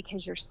valuable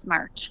because you're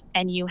smart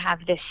and you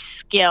have this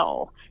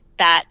skill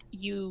that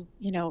you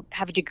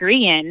have a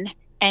degree in,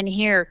 and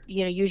here,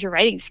 use your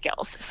writing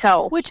skills.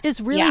 So, which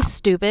is really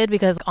stupid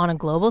because on a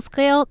global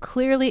scale,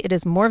 clearly it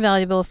is more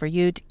valuable for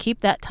you to keep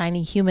that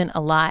tiny human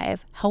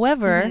alive.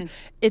 However,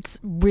 it's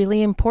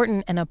really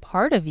important and a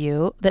part of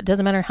you that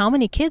doesn't matter how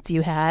many kids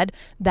you had,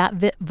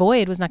 that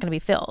void was not going to be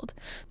filled.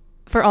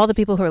 For all the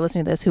people who are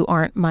listening to this who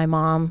aren't my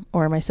mom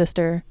or my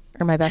sister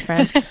or my best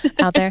friend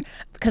out there,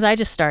 because I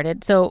just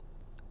started. So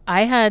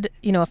I had,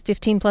 a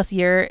 15 plus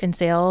year in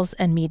sales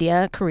and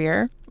media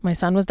career. My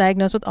son was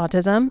diagnosed with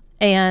autism,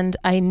 and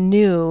I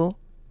knew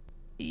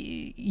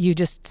you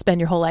just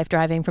spend your whole life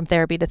driving from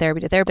therapy to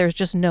therapy to therapy. There's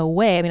just no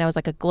way. I was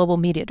like a global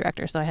media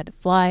director, so I had to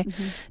fly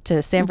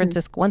to San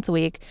Francisco once a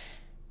week.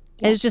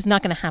 Yeah. It was just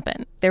not going to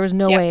happen. There was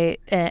no way.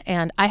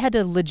 And I had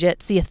to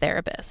legit see a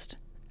therapist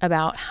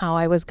about how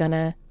I was going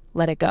to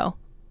let it go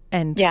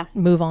and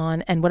move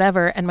on and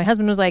whatever. And my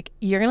husband was like,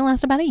 you're going to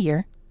last about a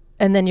year,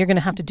 and then you're going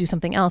to have to do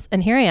something else.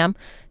 And here I am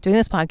doing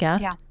this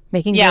podcast. Yeah.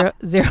 making zero.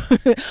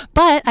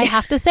 But I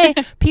have to say,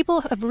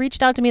 people have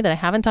reached out to me that I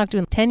haven't talked to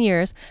in 10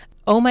 years.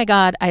 Oh my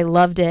God, I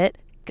loved it.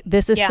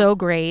 This is so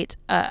great.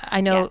 I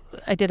know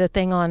I did a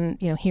thing on,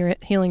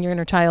 healing your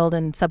inner child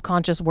and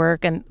subconscious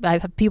work. And I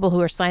have people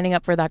who are signing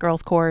up for that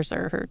girl's course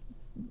or her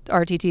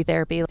RTT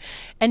therapy.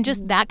 And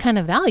just that kind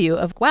of value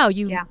of, wow,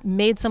 you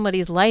made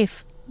somebody's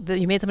life,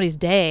 you made somebody's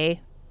day,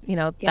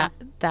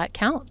 that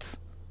counts.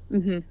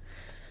 Mm-hmm.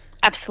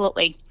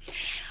 Absolutely.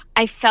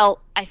 I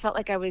felt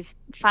like I was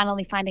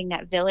finally finding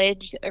that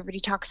village that everybody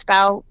talks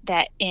about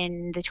that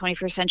in the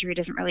 21st century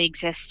doesn't really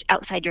exist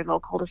outside your little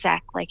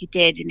cul-de-sac like it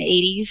did in the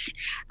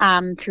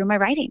 80s through my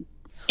writing.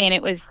 And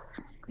it was...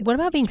 What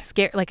about being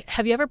scared? Like,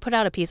 have you ever put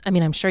out a piece? I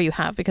mean, I'm sure you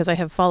have because I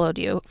have followed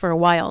you for a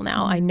while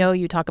now. I know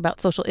you talk about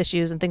social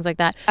issues and things like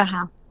that.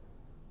 Uh-huh.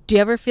 Do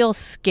you ever feel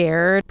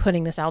scared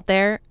putting this out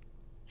there?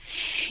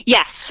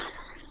 Yes.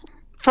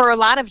 For a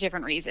lot of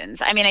different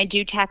reasons. I mean, I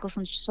do tackle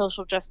some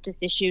social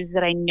justice issues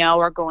that I know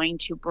are going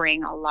to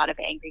bring a lot of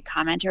angry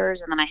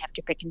commenters, and then I have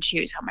to pick and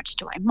choose how much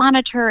do I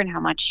monitor and how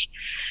much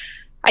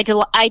I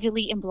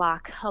delete and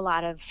block a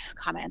lot of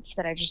comments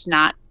that are just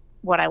not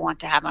what I want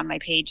to have on my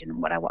page and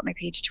what I want my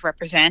page to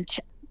represent.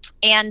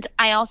 And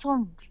I also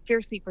am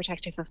fiercely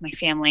protective of my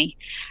family.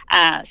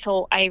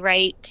 So I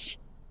write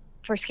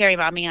for Scary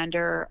Mommy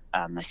under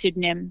a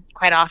pseudonym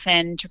quite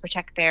often to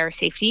protect their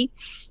safety.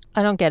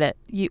 I don't get it.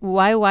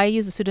 Why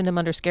use a pseudonym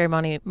under Scary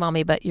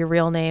Mommy, but your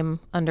real name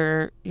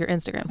under your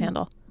Instagram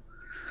handle?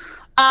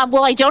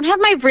 Well, I don't have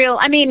my real.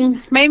 I mean,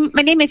 my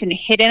name isn't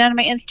hidden on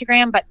my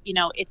Instagram, but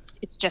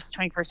it's just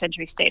 21st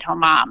century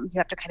stay-at-home mom. You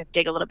have to kind of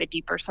dig a little bit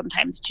deeper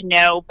sometimes to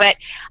know. But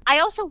I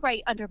also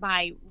write under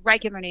my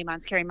regular name on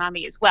Scary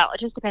Mommy as well. It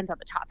just depends on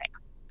the topic.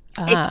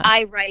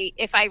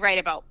 If I write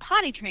about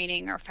potty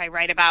training, or if I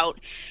write about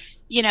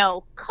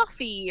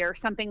coffee or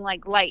something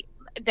like light,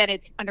 then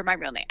it's under my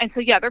real name. And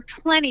so, there are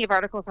plenty of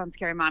articles on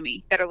Scary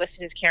Mommy that are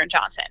listed as Karen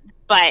Johnson.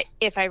 But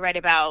if I write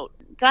about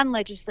gun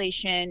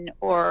legislation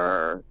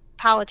or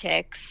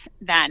politics,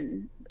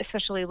 then,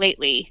 especially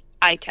lately,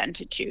 I tend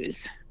to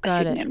choose a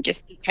pseudonym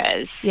just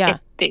because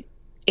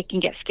it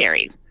can get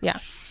scary. Yeah.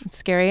 It's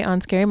scary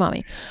on Scary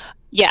Mommy.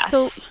 Yeah.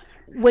 So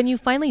when you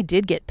finally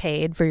did get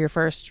paid for your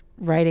first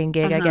writing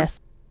gig, I guess,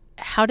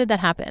 how did that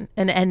happen?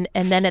 And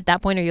then at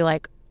that point, are you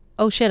like,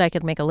 oh shit, I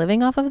could make a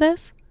living off of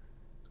this?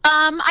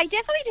 I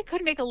definitely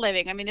couldn't make a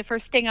living. I mean, the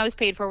first thing I was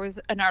paid for was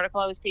an article.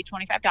 I was paid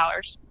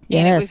 $25. Yes.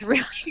 And it was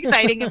really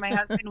exciting. And my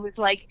husband was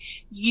like,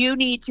 you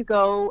need to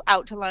go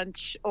out to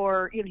lunch,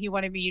 or, he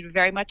wanted me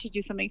very much to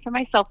do something for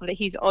myself. That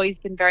he's always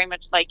been very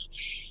much like,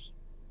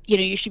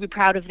 you should be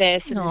proud of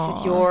this and this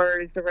is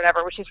yours or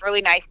whatever, which is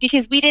really nice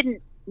because we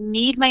didn't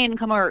need my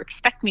income or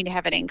expect me to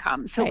have an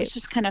income. So it was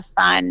just kind of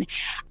fun.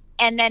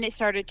 And then it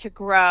started to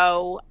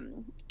grow.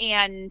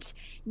 And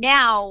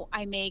now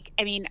I make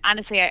a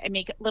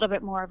little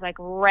bit more of like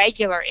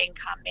regular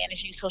income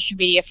managing social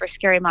media for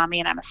Scary Mommy,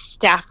 and I'm a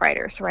staff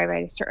writer. So I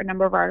write a certain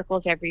number of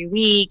articles every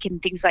week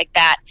and things like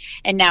that.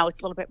 And now it's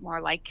a little bit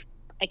more like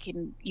I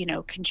can,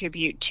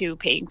 contribute to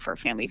paying for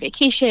family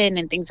vacation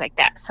and things like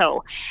that.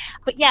 So,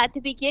 but yeah, at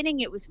the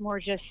beginning it was more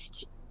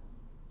just,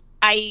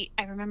 I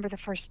remember the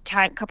first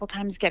couple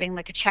times getting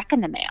like a check in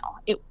the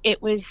mail.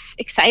 It was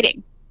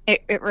exciting.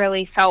 It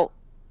really felt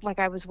like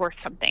I was worth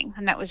something,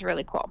 and that was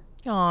really cool.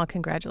 Oh,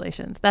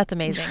 congratulations. That's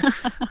amazing.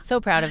 So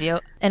proud of you.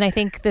 And I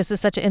think this is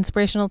such an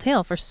inspirational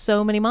tale for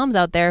so many moms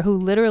out there who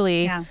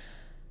literally,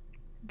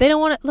 they don't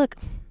want to, look,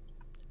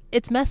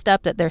 it's messed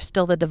up that there's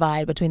still the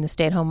divide between the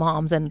stay-at-home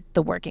moms and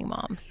the working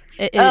moms.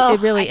 It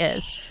really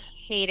is.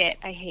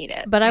 I hate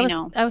it. But I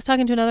was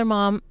talking to another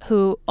mom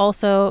who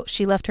also,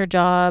 she left her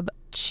job.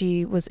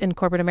 She was in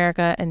corporate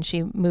America and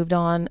she moved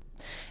on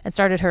and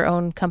started her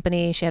own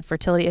company. She had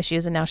fertility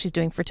issues and now she's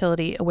doing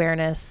fertility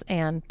awareness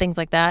and things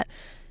like that.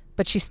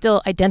 But she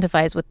still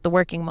identifies with the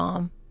working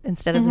mom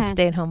instead of the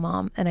stay-at-home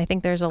mom. And I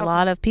think there's a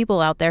lot of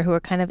people out there who are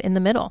kind of in the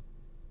middle.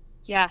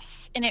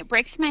 Yes. And it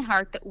breaks my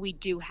heart that we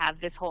do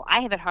have this whole, I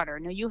have it harder.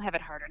 No, you have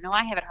it harder. No,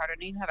 I have it harder.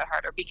 No, you have it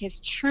harder. Because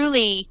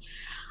truly,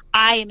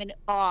 I am in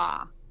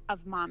awe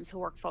of moms who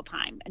work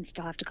full-time and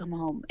still have to come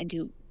home and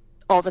do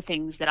all the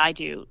things that I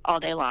do all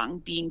day long,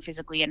 being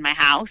physically in my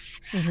house.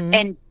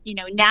 And,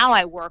 now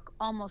I work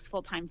almost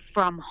full-time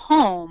from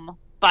home,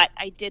 but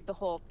I did the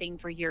whole thing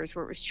for years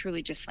where it was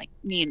truly just like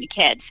me and the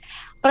kids.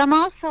 But I'm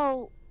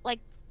also like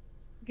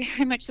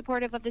very much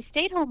supportive of the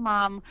stay-at-home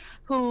mom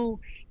who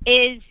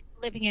is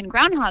living in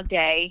Groundhog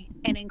Day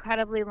and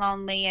incredibly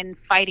lonely and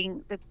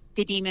fighting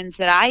the demons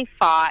that I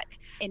fought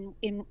and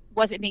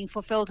wasn't being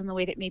fulfilled in the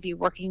way that maybe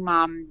working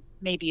mom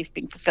maybe is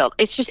being fulfilled.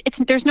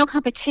 There's no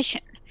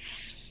competition.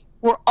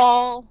 We're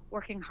all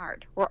working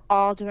hard. We're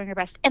all doing our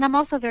best. And I'm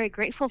also very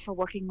grateful for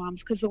working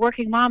moms because the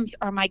working moms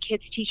are my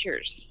kids'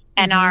 teachers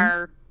and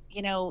are,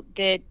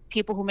 the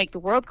people who make the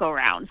world go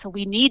round. So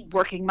we need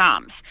working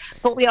moms,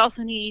 but we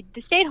also need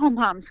the stay-at-home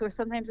moms who are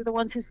sometimes the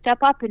ones who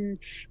step up and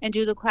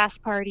do the class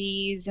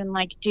parties and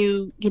like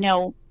do,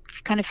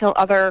 kind of fill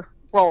other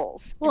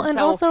roles. Well, and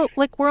so, also,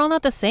 like, we're all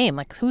not the same.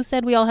 Like, who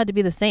said we all had to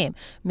be the same?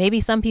 Maybe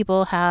some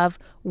people have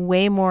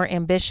way more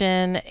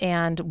ambition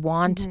and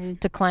want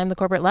to climb the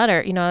corporate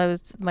ladder. You know, it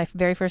was my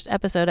very first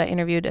episode. I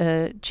interviewed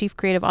a chief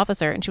creative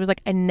officer, and she was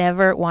like, I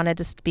never wanted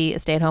to be a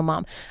stay-at-home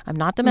mom. I'm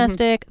not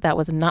domestic. That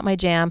was not my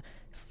jam.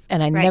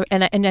 And I never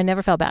and I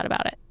never felt bad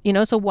about it. You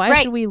know, so why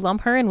should we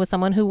lump her in with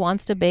someone who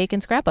wants to bake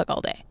and scrapbook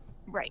all day?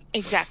 Right,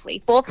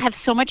 exactly. Both have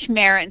so much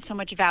merit and so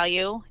much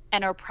value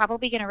and are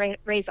probably going to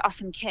raise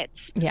awesome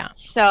kids. Yeah.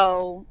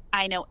 So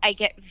I know I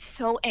get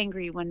so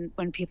angry when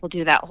people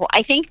do that whole.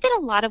 I think that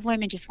a lot of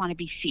women just want to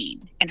be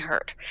seen and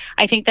heard.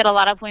 I think that a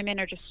lot of women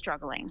are just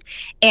struggling.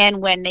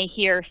 And when they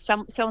hear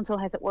so-and-so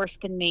has it worse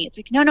than me, it's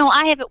like, no,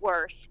 I have it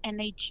worse. And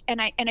I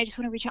just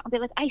want to reach out and be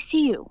like, I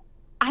see you.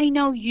 I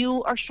know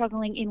you are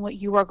struggling in what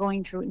you are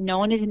going through. No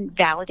one is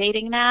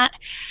invalidating that,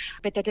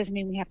 but that doesn't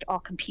mean we have to all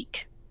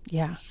compete.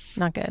 Yeah,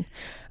 not good.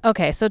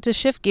 Okay, so to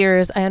shift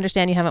gears, I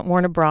understand you haven't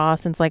worn a bra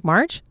since like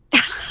March?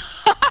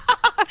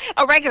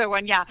 A regular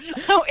one, yeah.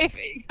 So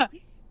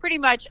pretty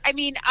much. I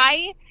mean,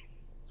 I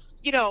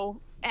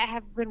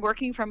have been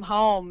working from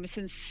home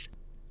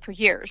for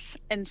years.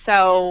 And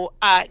so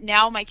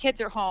now my kids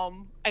are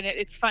home, and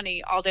it's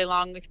funny, all day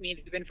long with me.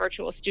 They've been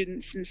virtual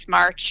students since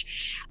March.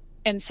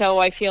 And so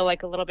I feel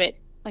like a little bit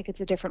like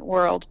it's a different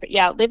world. But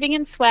yeah, living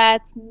in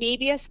sweats,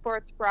 maybe a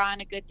sports bra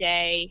on a good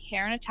day,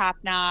 hair in a top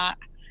knot.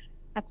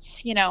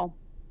 That's,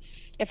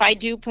 if I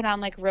do put on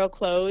like real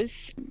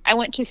clothes. I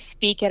went to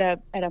speak at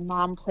a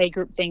mom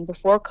playgroup thing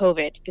before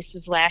COVID. This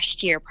was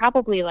last year,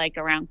 probably like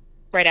around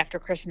right after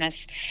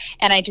Christmas.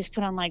 And I just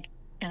put on like,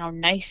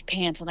 nice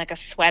pants and like a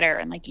sweater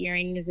and like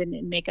earrings and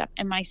makeup.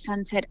 And my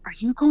son said, "Are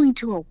you going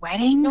to a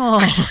wedding?"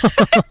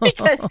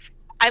 Because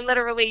I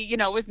literally,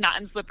 was not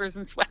in slippers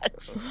and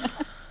sweats.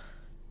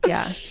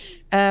 Yeah.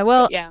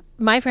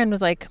 My friend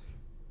was like,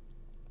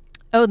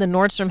 "Oh, the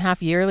Nordstrom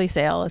half yearly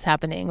sale is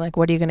happening. Like,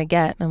 what are you going to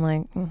get?" And I'm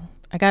like,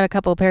 I got a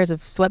couple of pairs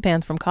of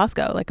sweatpants from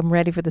Costco. Like, I'm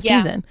ready for the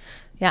season.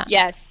 Yeah.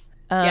 Yes.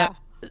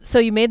 So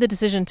you made the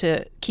decision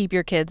to keep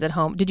your kids at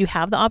home. Did you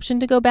have the option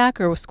to go back,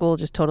 or was school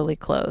just totally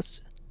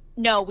closed?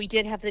 No, we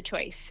did have the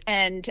choice.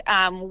 And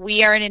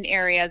we are in an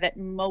area that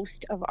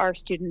most of our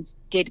students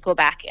did go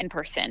back in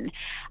person.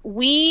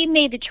 We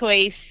made the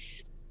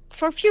choice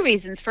for a few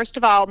reasons. First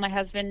of all, my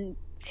husband,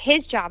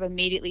 his job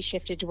immediately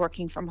shifted to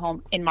working from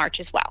home in March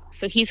as well.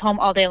 So he's home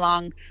all day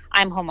long.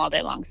 I'm home all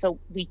day long. So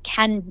we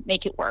can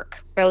make it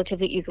work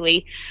relatively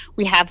easily.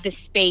 We have this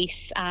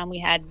space.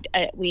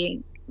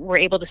 We were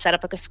able to set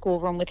up like a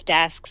schoolroom with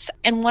desks.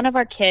 And one of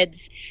our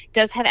kids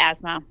does have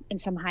asthma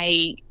and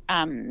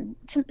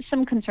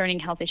some concerning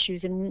health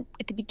issues. And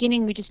at the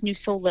beginning, we just knew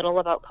so little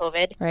about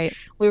COVID. Right.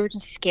 We were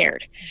just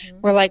scared.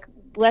 We're like,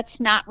 let's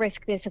not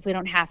risk this if we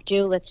don't have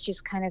to. Let's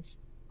just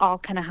all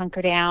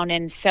hunker down.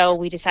 And so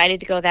we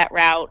decided to go that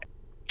route,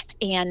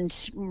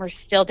 and we're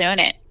still doing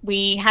it.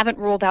 We haven't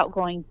ruled out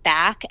going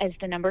back as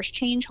the numbers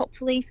change,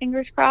 hopefully,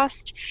 fingers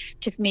crossed,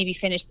 to maybe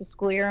finish the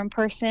school year in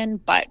person,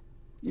 but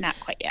not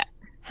quite yet.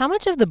 How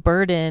much of the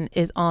burden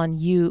is on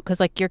you? Because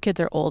like your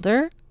kids are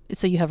older,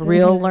 so you have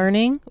real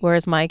learning,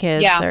 whereas my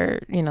kids are,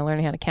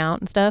 learning how to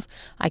count and stuff.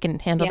 I can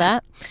handle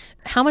that.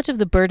 How much of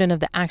the burden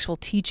of the actual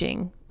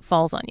teaching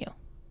falls on you?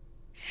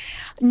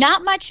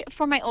 Not much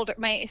for my older.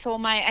 I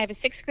have a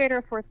 6th grader,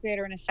 a 4th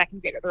grader, and a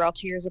 2nd grader. They're all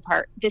 2 years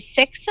apart. The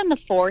 6th and the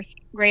 4th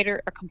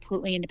grader are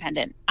completely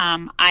independent.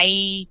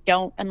 I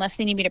don't, unless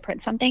they need me to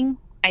print something,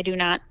 I do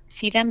not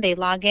see them. They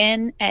log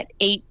in at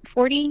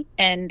 8:40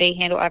 and they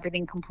handle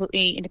everything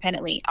completely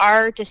independently.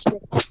 Our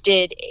district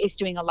is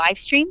doing a live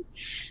stream,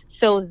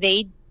 so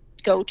they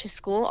go to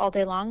school all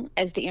day long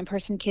as the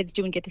in-person kids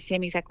do and get the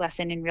same exact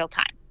lesson in real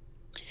time.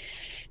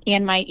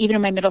 And even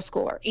in my middle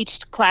schooler,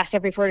 each class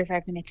every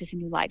 45 minutes is a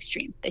new live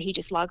stream that he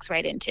just logs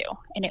right into,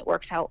 and it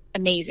works out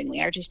amazingly.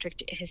 Our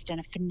district has done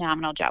a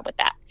phenomenal job with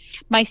that.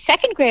 My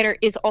 2nd grader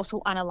is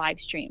also on a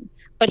live stream,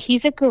 but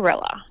he's a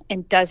gorilla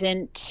and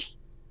doesn't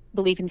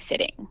believe in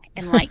sitting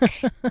and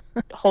like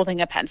holding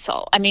a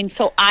pencil. I mean,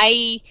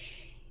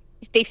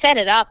 they set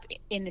it up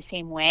in the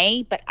same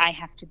way, but I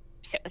have to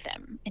sit with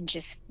him and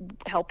just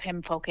help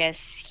him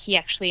focus. He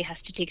actually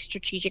has to take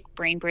strategic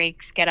brain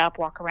breaks, get up,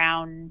 walk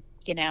around,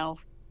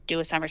 do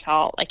a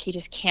somersault. Like, he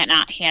just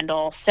cannot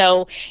handle.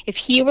 So if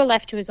he were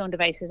left to his own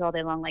devices all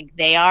day long like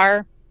they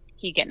are,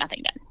 he'd get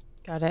nothing done.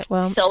 Got it.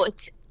 Well, so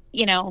it's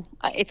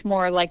it's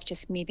more like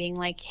just me being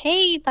like,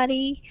 "Hey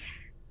buddy,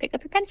 pick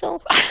up your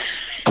pencil."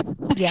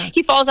 Yeah.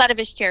 He falls out of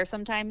his chair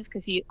sometimes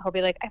because he'll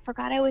be like, "I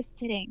forgot I was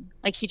sitting."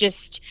 Like,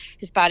 his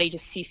body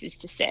just ceases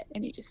to sit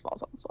and he just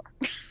falls on the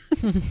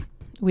floor.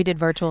 We did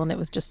virtual and it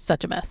was just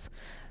such a mess.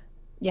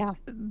 Yeah.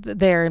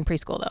 They're in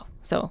preschool though.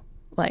 So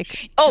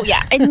like. Oh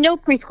yeah. And no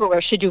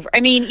preschooler should do,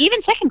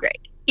 even second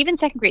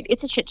grade,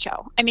 it's a shit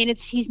show. I mean,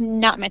 he's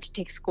not meant to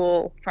take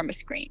school from a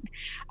screen.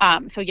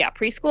 So yeah,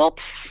 preschool.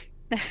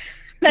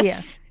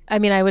 Yeah. I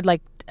mean, I was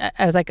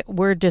like,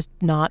 we're just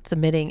not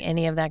submitting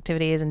any of the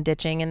activities and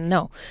ditching, and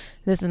no,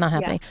 this is not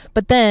happening. Yeah.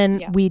 But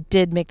then we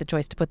did make the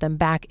choice to put them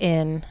back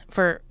in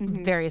for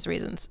various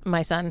reasons.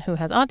 My son, who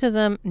has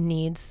autism,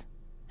 needs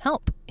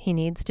help. He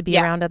needs to be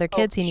around other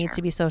kids. He needs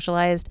to be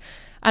socialized.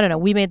 I don't know.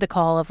 We made the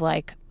call of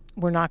like,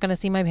 we're not going to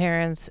see my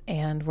parents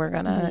and we're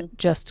going to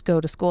just go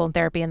to school and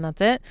therapy and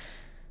that's it.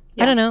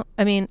 Yeah. I don't know.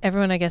 I mean,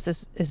 everyone, I guess,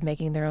 is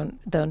making their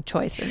own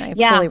choice, and I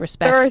fully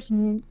respect. There's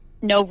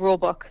no rule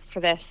book for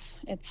this.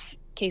 It's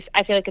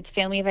I feel like it's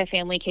family by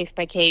family, case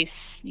by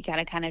case. You got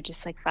to kind of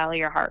just like follow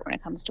your heart when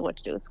it comes to what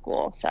to do at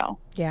school. So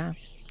yeah.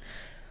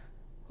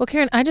 Well,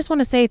 Karen, I just want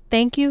to say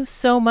thank you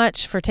so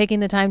much for taking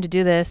the time to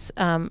do this.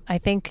 I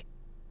think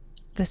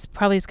this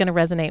probably is going to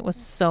resonate with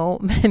so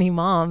many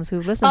moms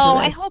who listen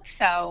to this.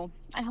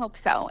 I hope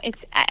so.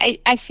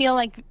 I feel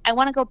like I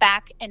want to go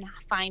back and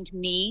find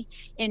me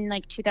in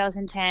like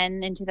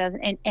 2010 and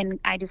 2000, and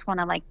I just want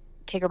to like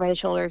take her by the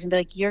shoulders and be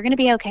like, you're going to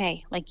be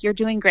okay. Like, you're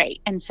doing great.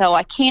 And so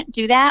I can't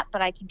do that,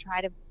 but I can try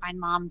to find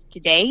moms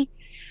today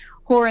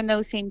who are in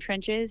those same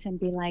trenches and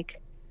be like,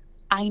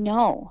 I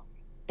know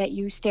that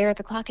you stare at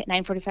the clock at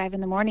 9:45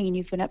 in the morning and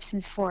you've been up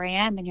since 4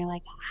 a.m. and you're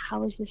like,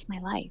 how is this my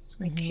life?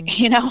 Like,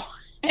 you know,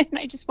 and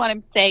I just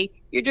want to say,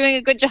 you're doing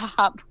a good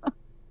job.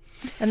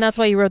 And that's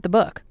why you wrote the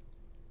book.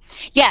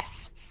 Yes.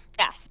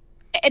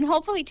 And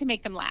hopefully to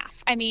make them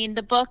laugh. I mean,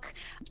 the book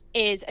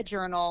is a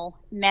journal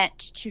meant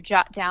to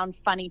jot down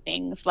funny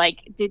things.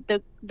 Like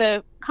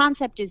the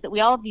concept is that we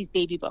all have these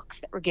baby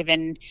books that were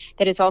given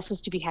that is all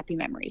supposed to be happy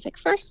memories, like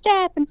first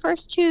step and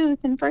first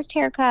tooth and first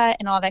haircut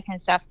and all that kind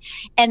of stuff.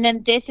 And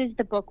then this is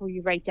the book where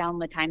you write down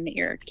the time that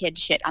your kid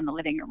shit on the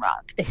living room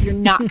rug that you're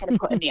not going to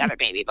put in the other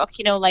baby book,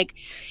 you know, like,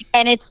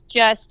 and it's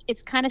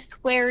kind of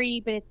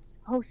sweary, but it's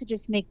supposed to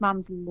just make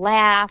moms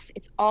laugh.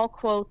 It's all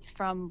quotes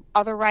from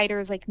other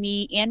writers like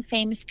me and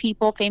famous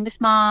people, famous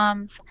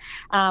moms,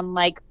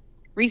 like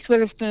Reese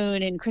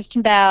Witherspoon and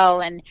Kristen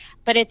Bell,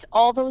 but it's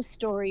all those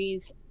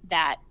stories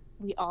that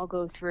we all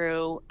go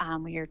through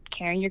when you're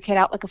carrying your kid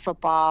out like a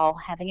football,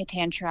 having a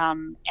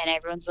tantrum, and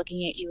everyone's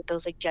looking at you with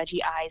those like judgy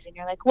eyes, and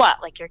you're like,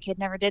 what? Like, your kid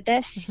never did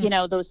this? You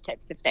know, those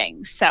types of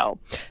things. So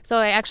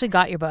I actually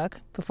got your book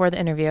before the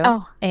interview,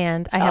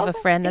 and I have a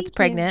friend that's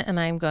pregnant, and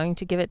I'm going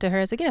to give it to her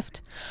as a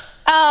gift.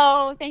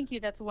 Oh, thank you.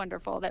 That's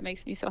wonderful. That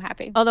makes me so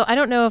happy. Although I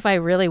don't know if I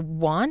really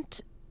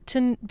want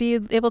to be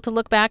able to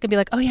look back and be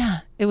like, oh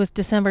yeah, it was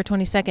December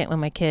 22nd when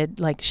my kid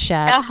like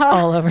shat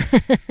all over.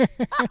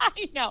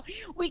 I know.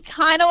 We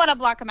kind of want to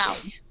block them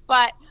out,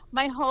 but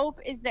my hope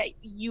is that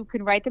you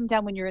can write them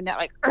down when you're in that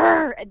like,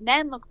 and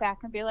then look back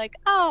and be like,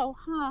 oh,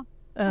 huh.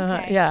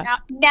 Okay. Yeah.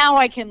 Now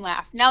I can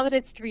laugh. Now that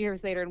it's 3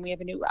 years later and we have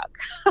a new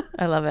rug.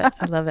 I love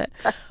it.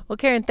 Well,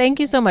 Karen, thank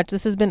you so much.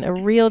 This has been a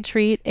real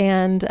treat.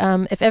 And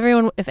if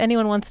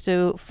anyone wants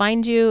to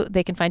find you,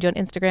 they can find you on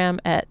Instagram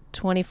at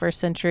 21st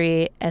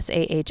Century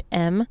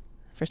SAHM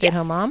for Stay at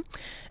Home Mom.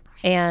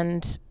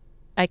 And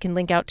I can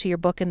link out to your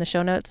book in the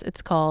show notes.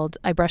 It's called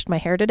I Brushed My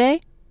Hair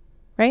Today,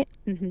 right?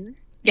 Mm-hmm.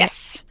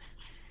 Yes.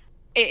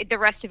 The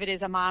rest of it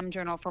is a mom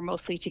journal for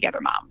mostly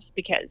together moms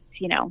because,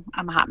 you know,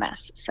 I'm a hot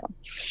mess. So,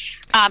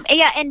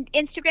 and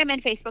Instagram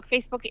and Facebook.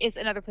 Facebook is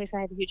another place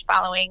I have a huge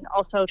following.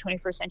 Also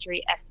 21st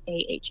Century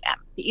SAHM.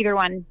 Either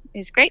one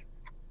is great.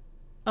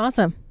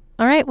 Awesome.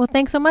 All right. Well,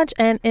 thanks so much.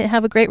 And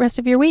have a great rest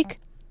of your week.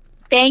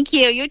 Thank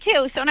you. You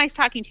too. So nice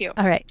talking to you.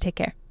 All right. Take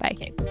care. Bye.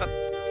 Okay.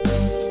 Bye.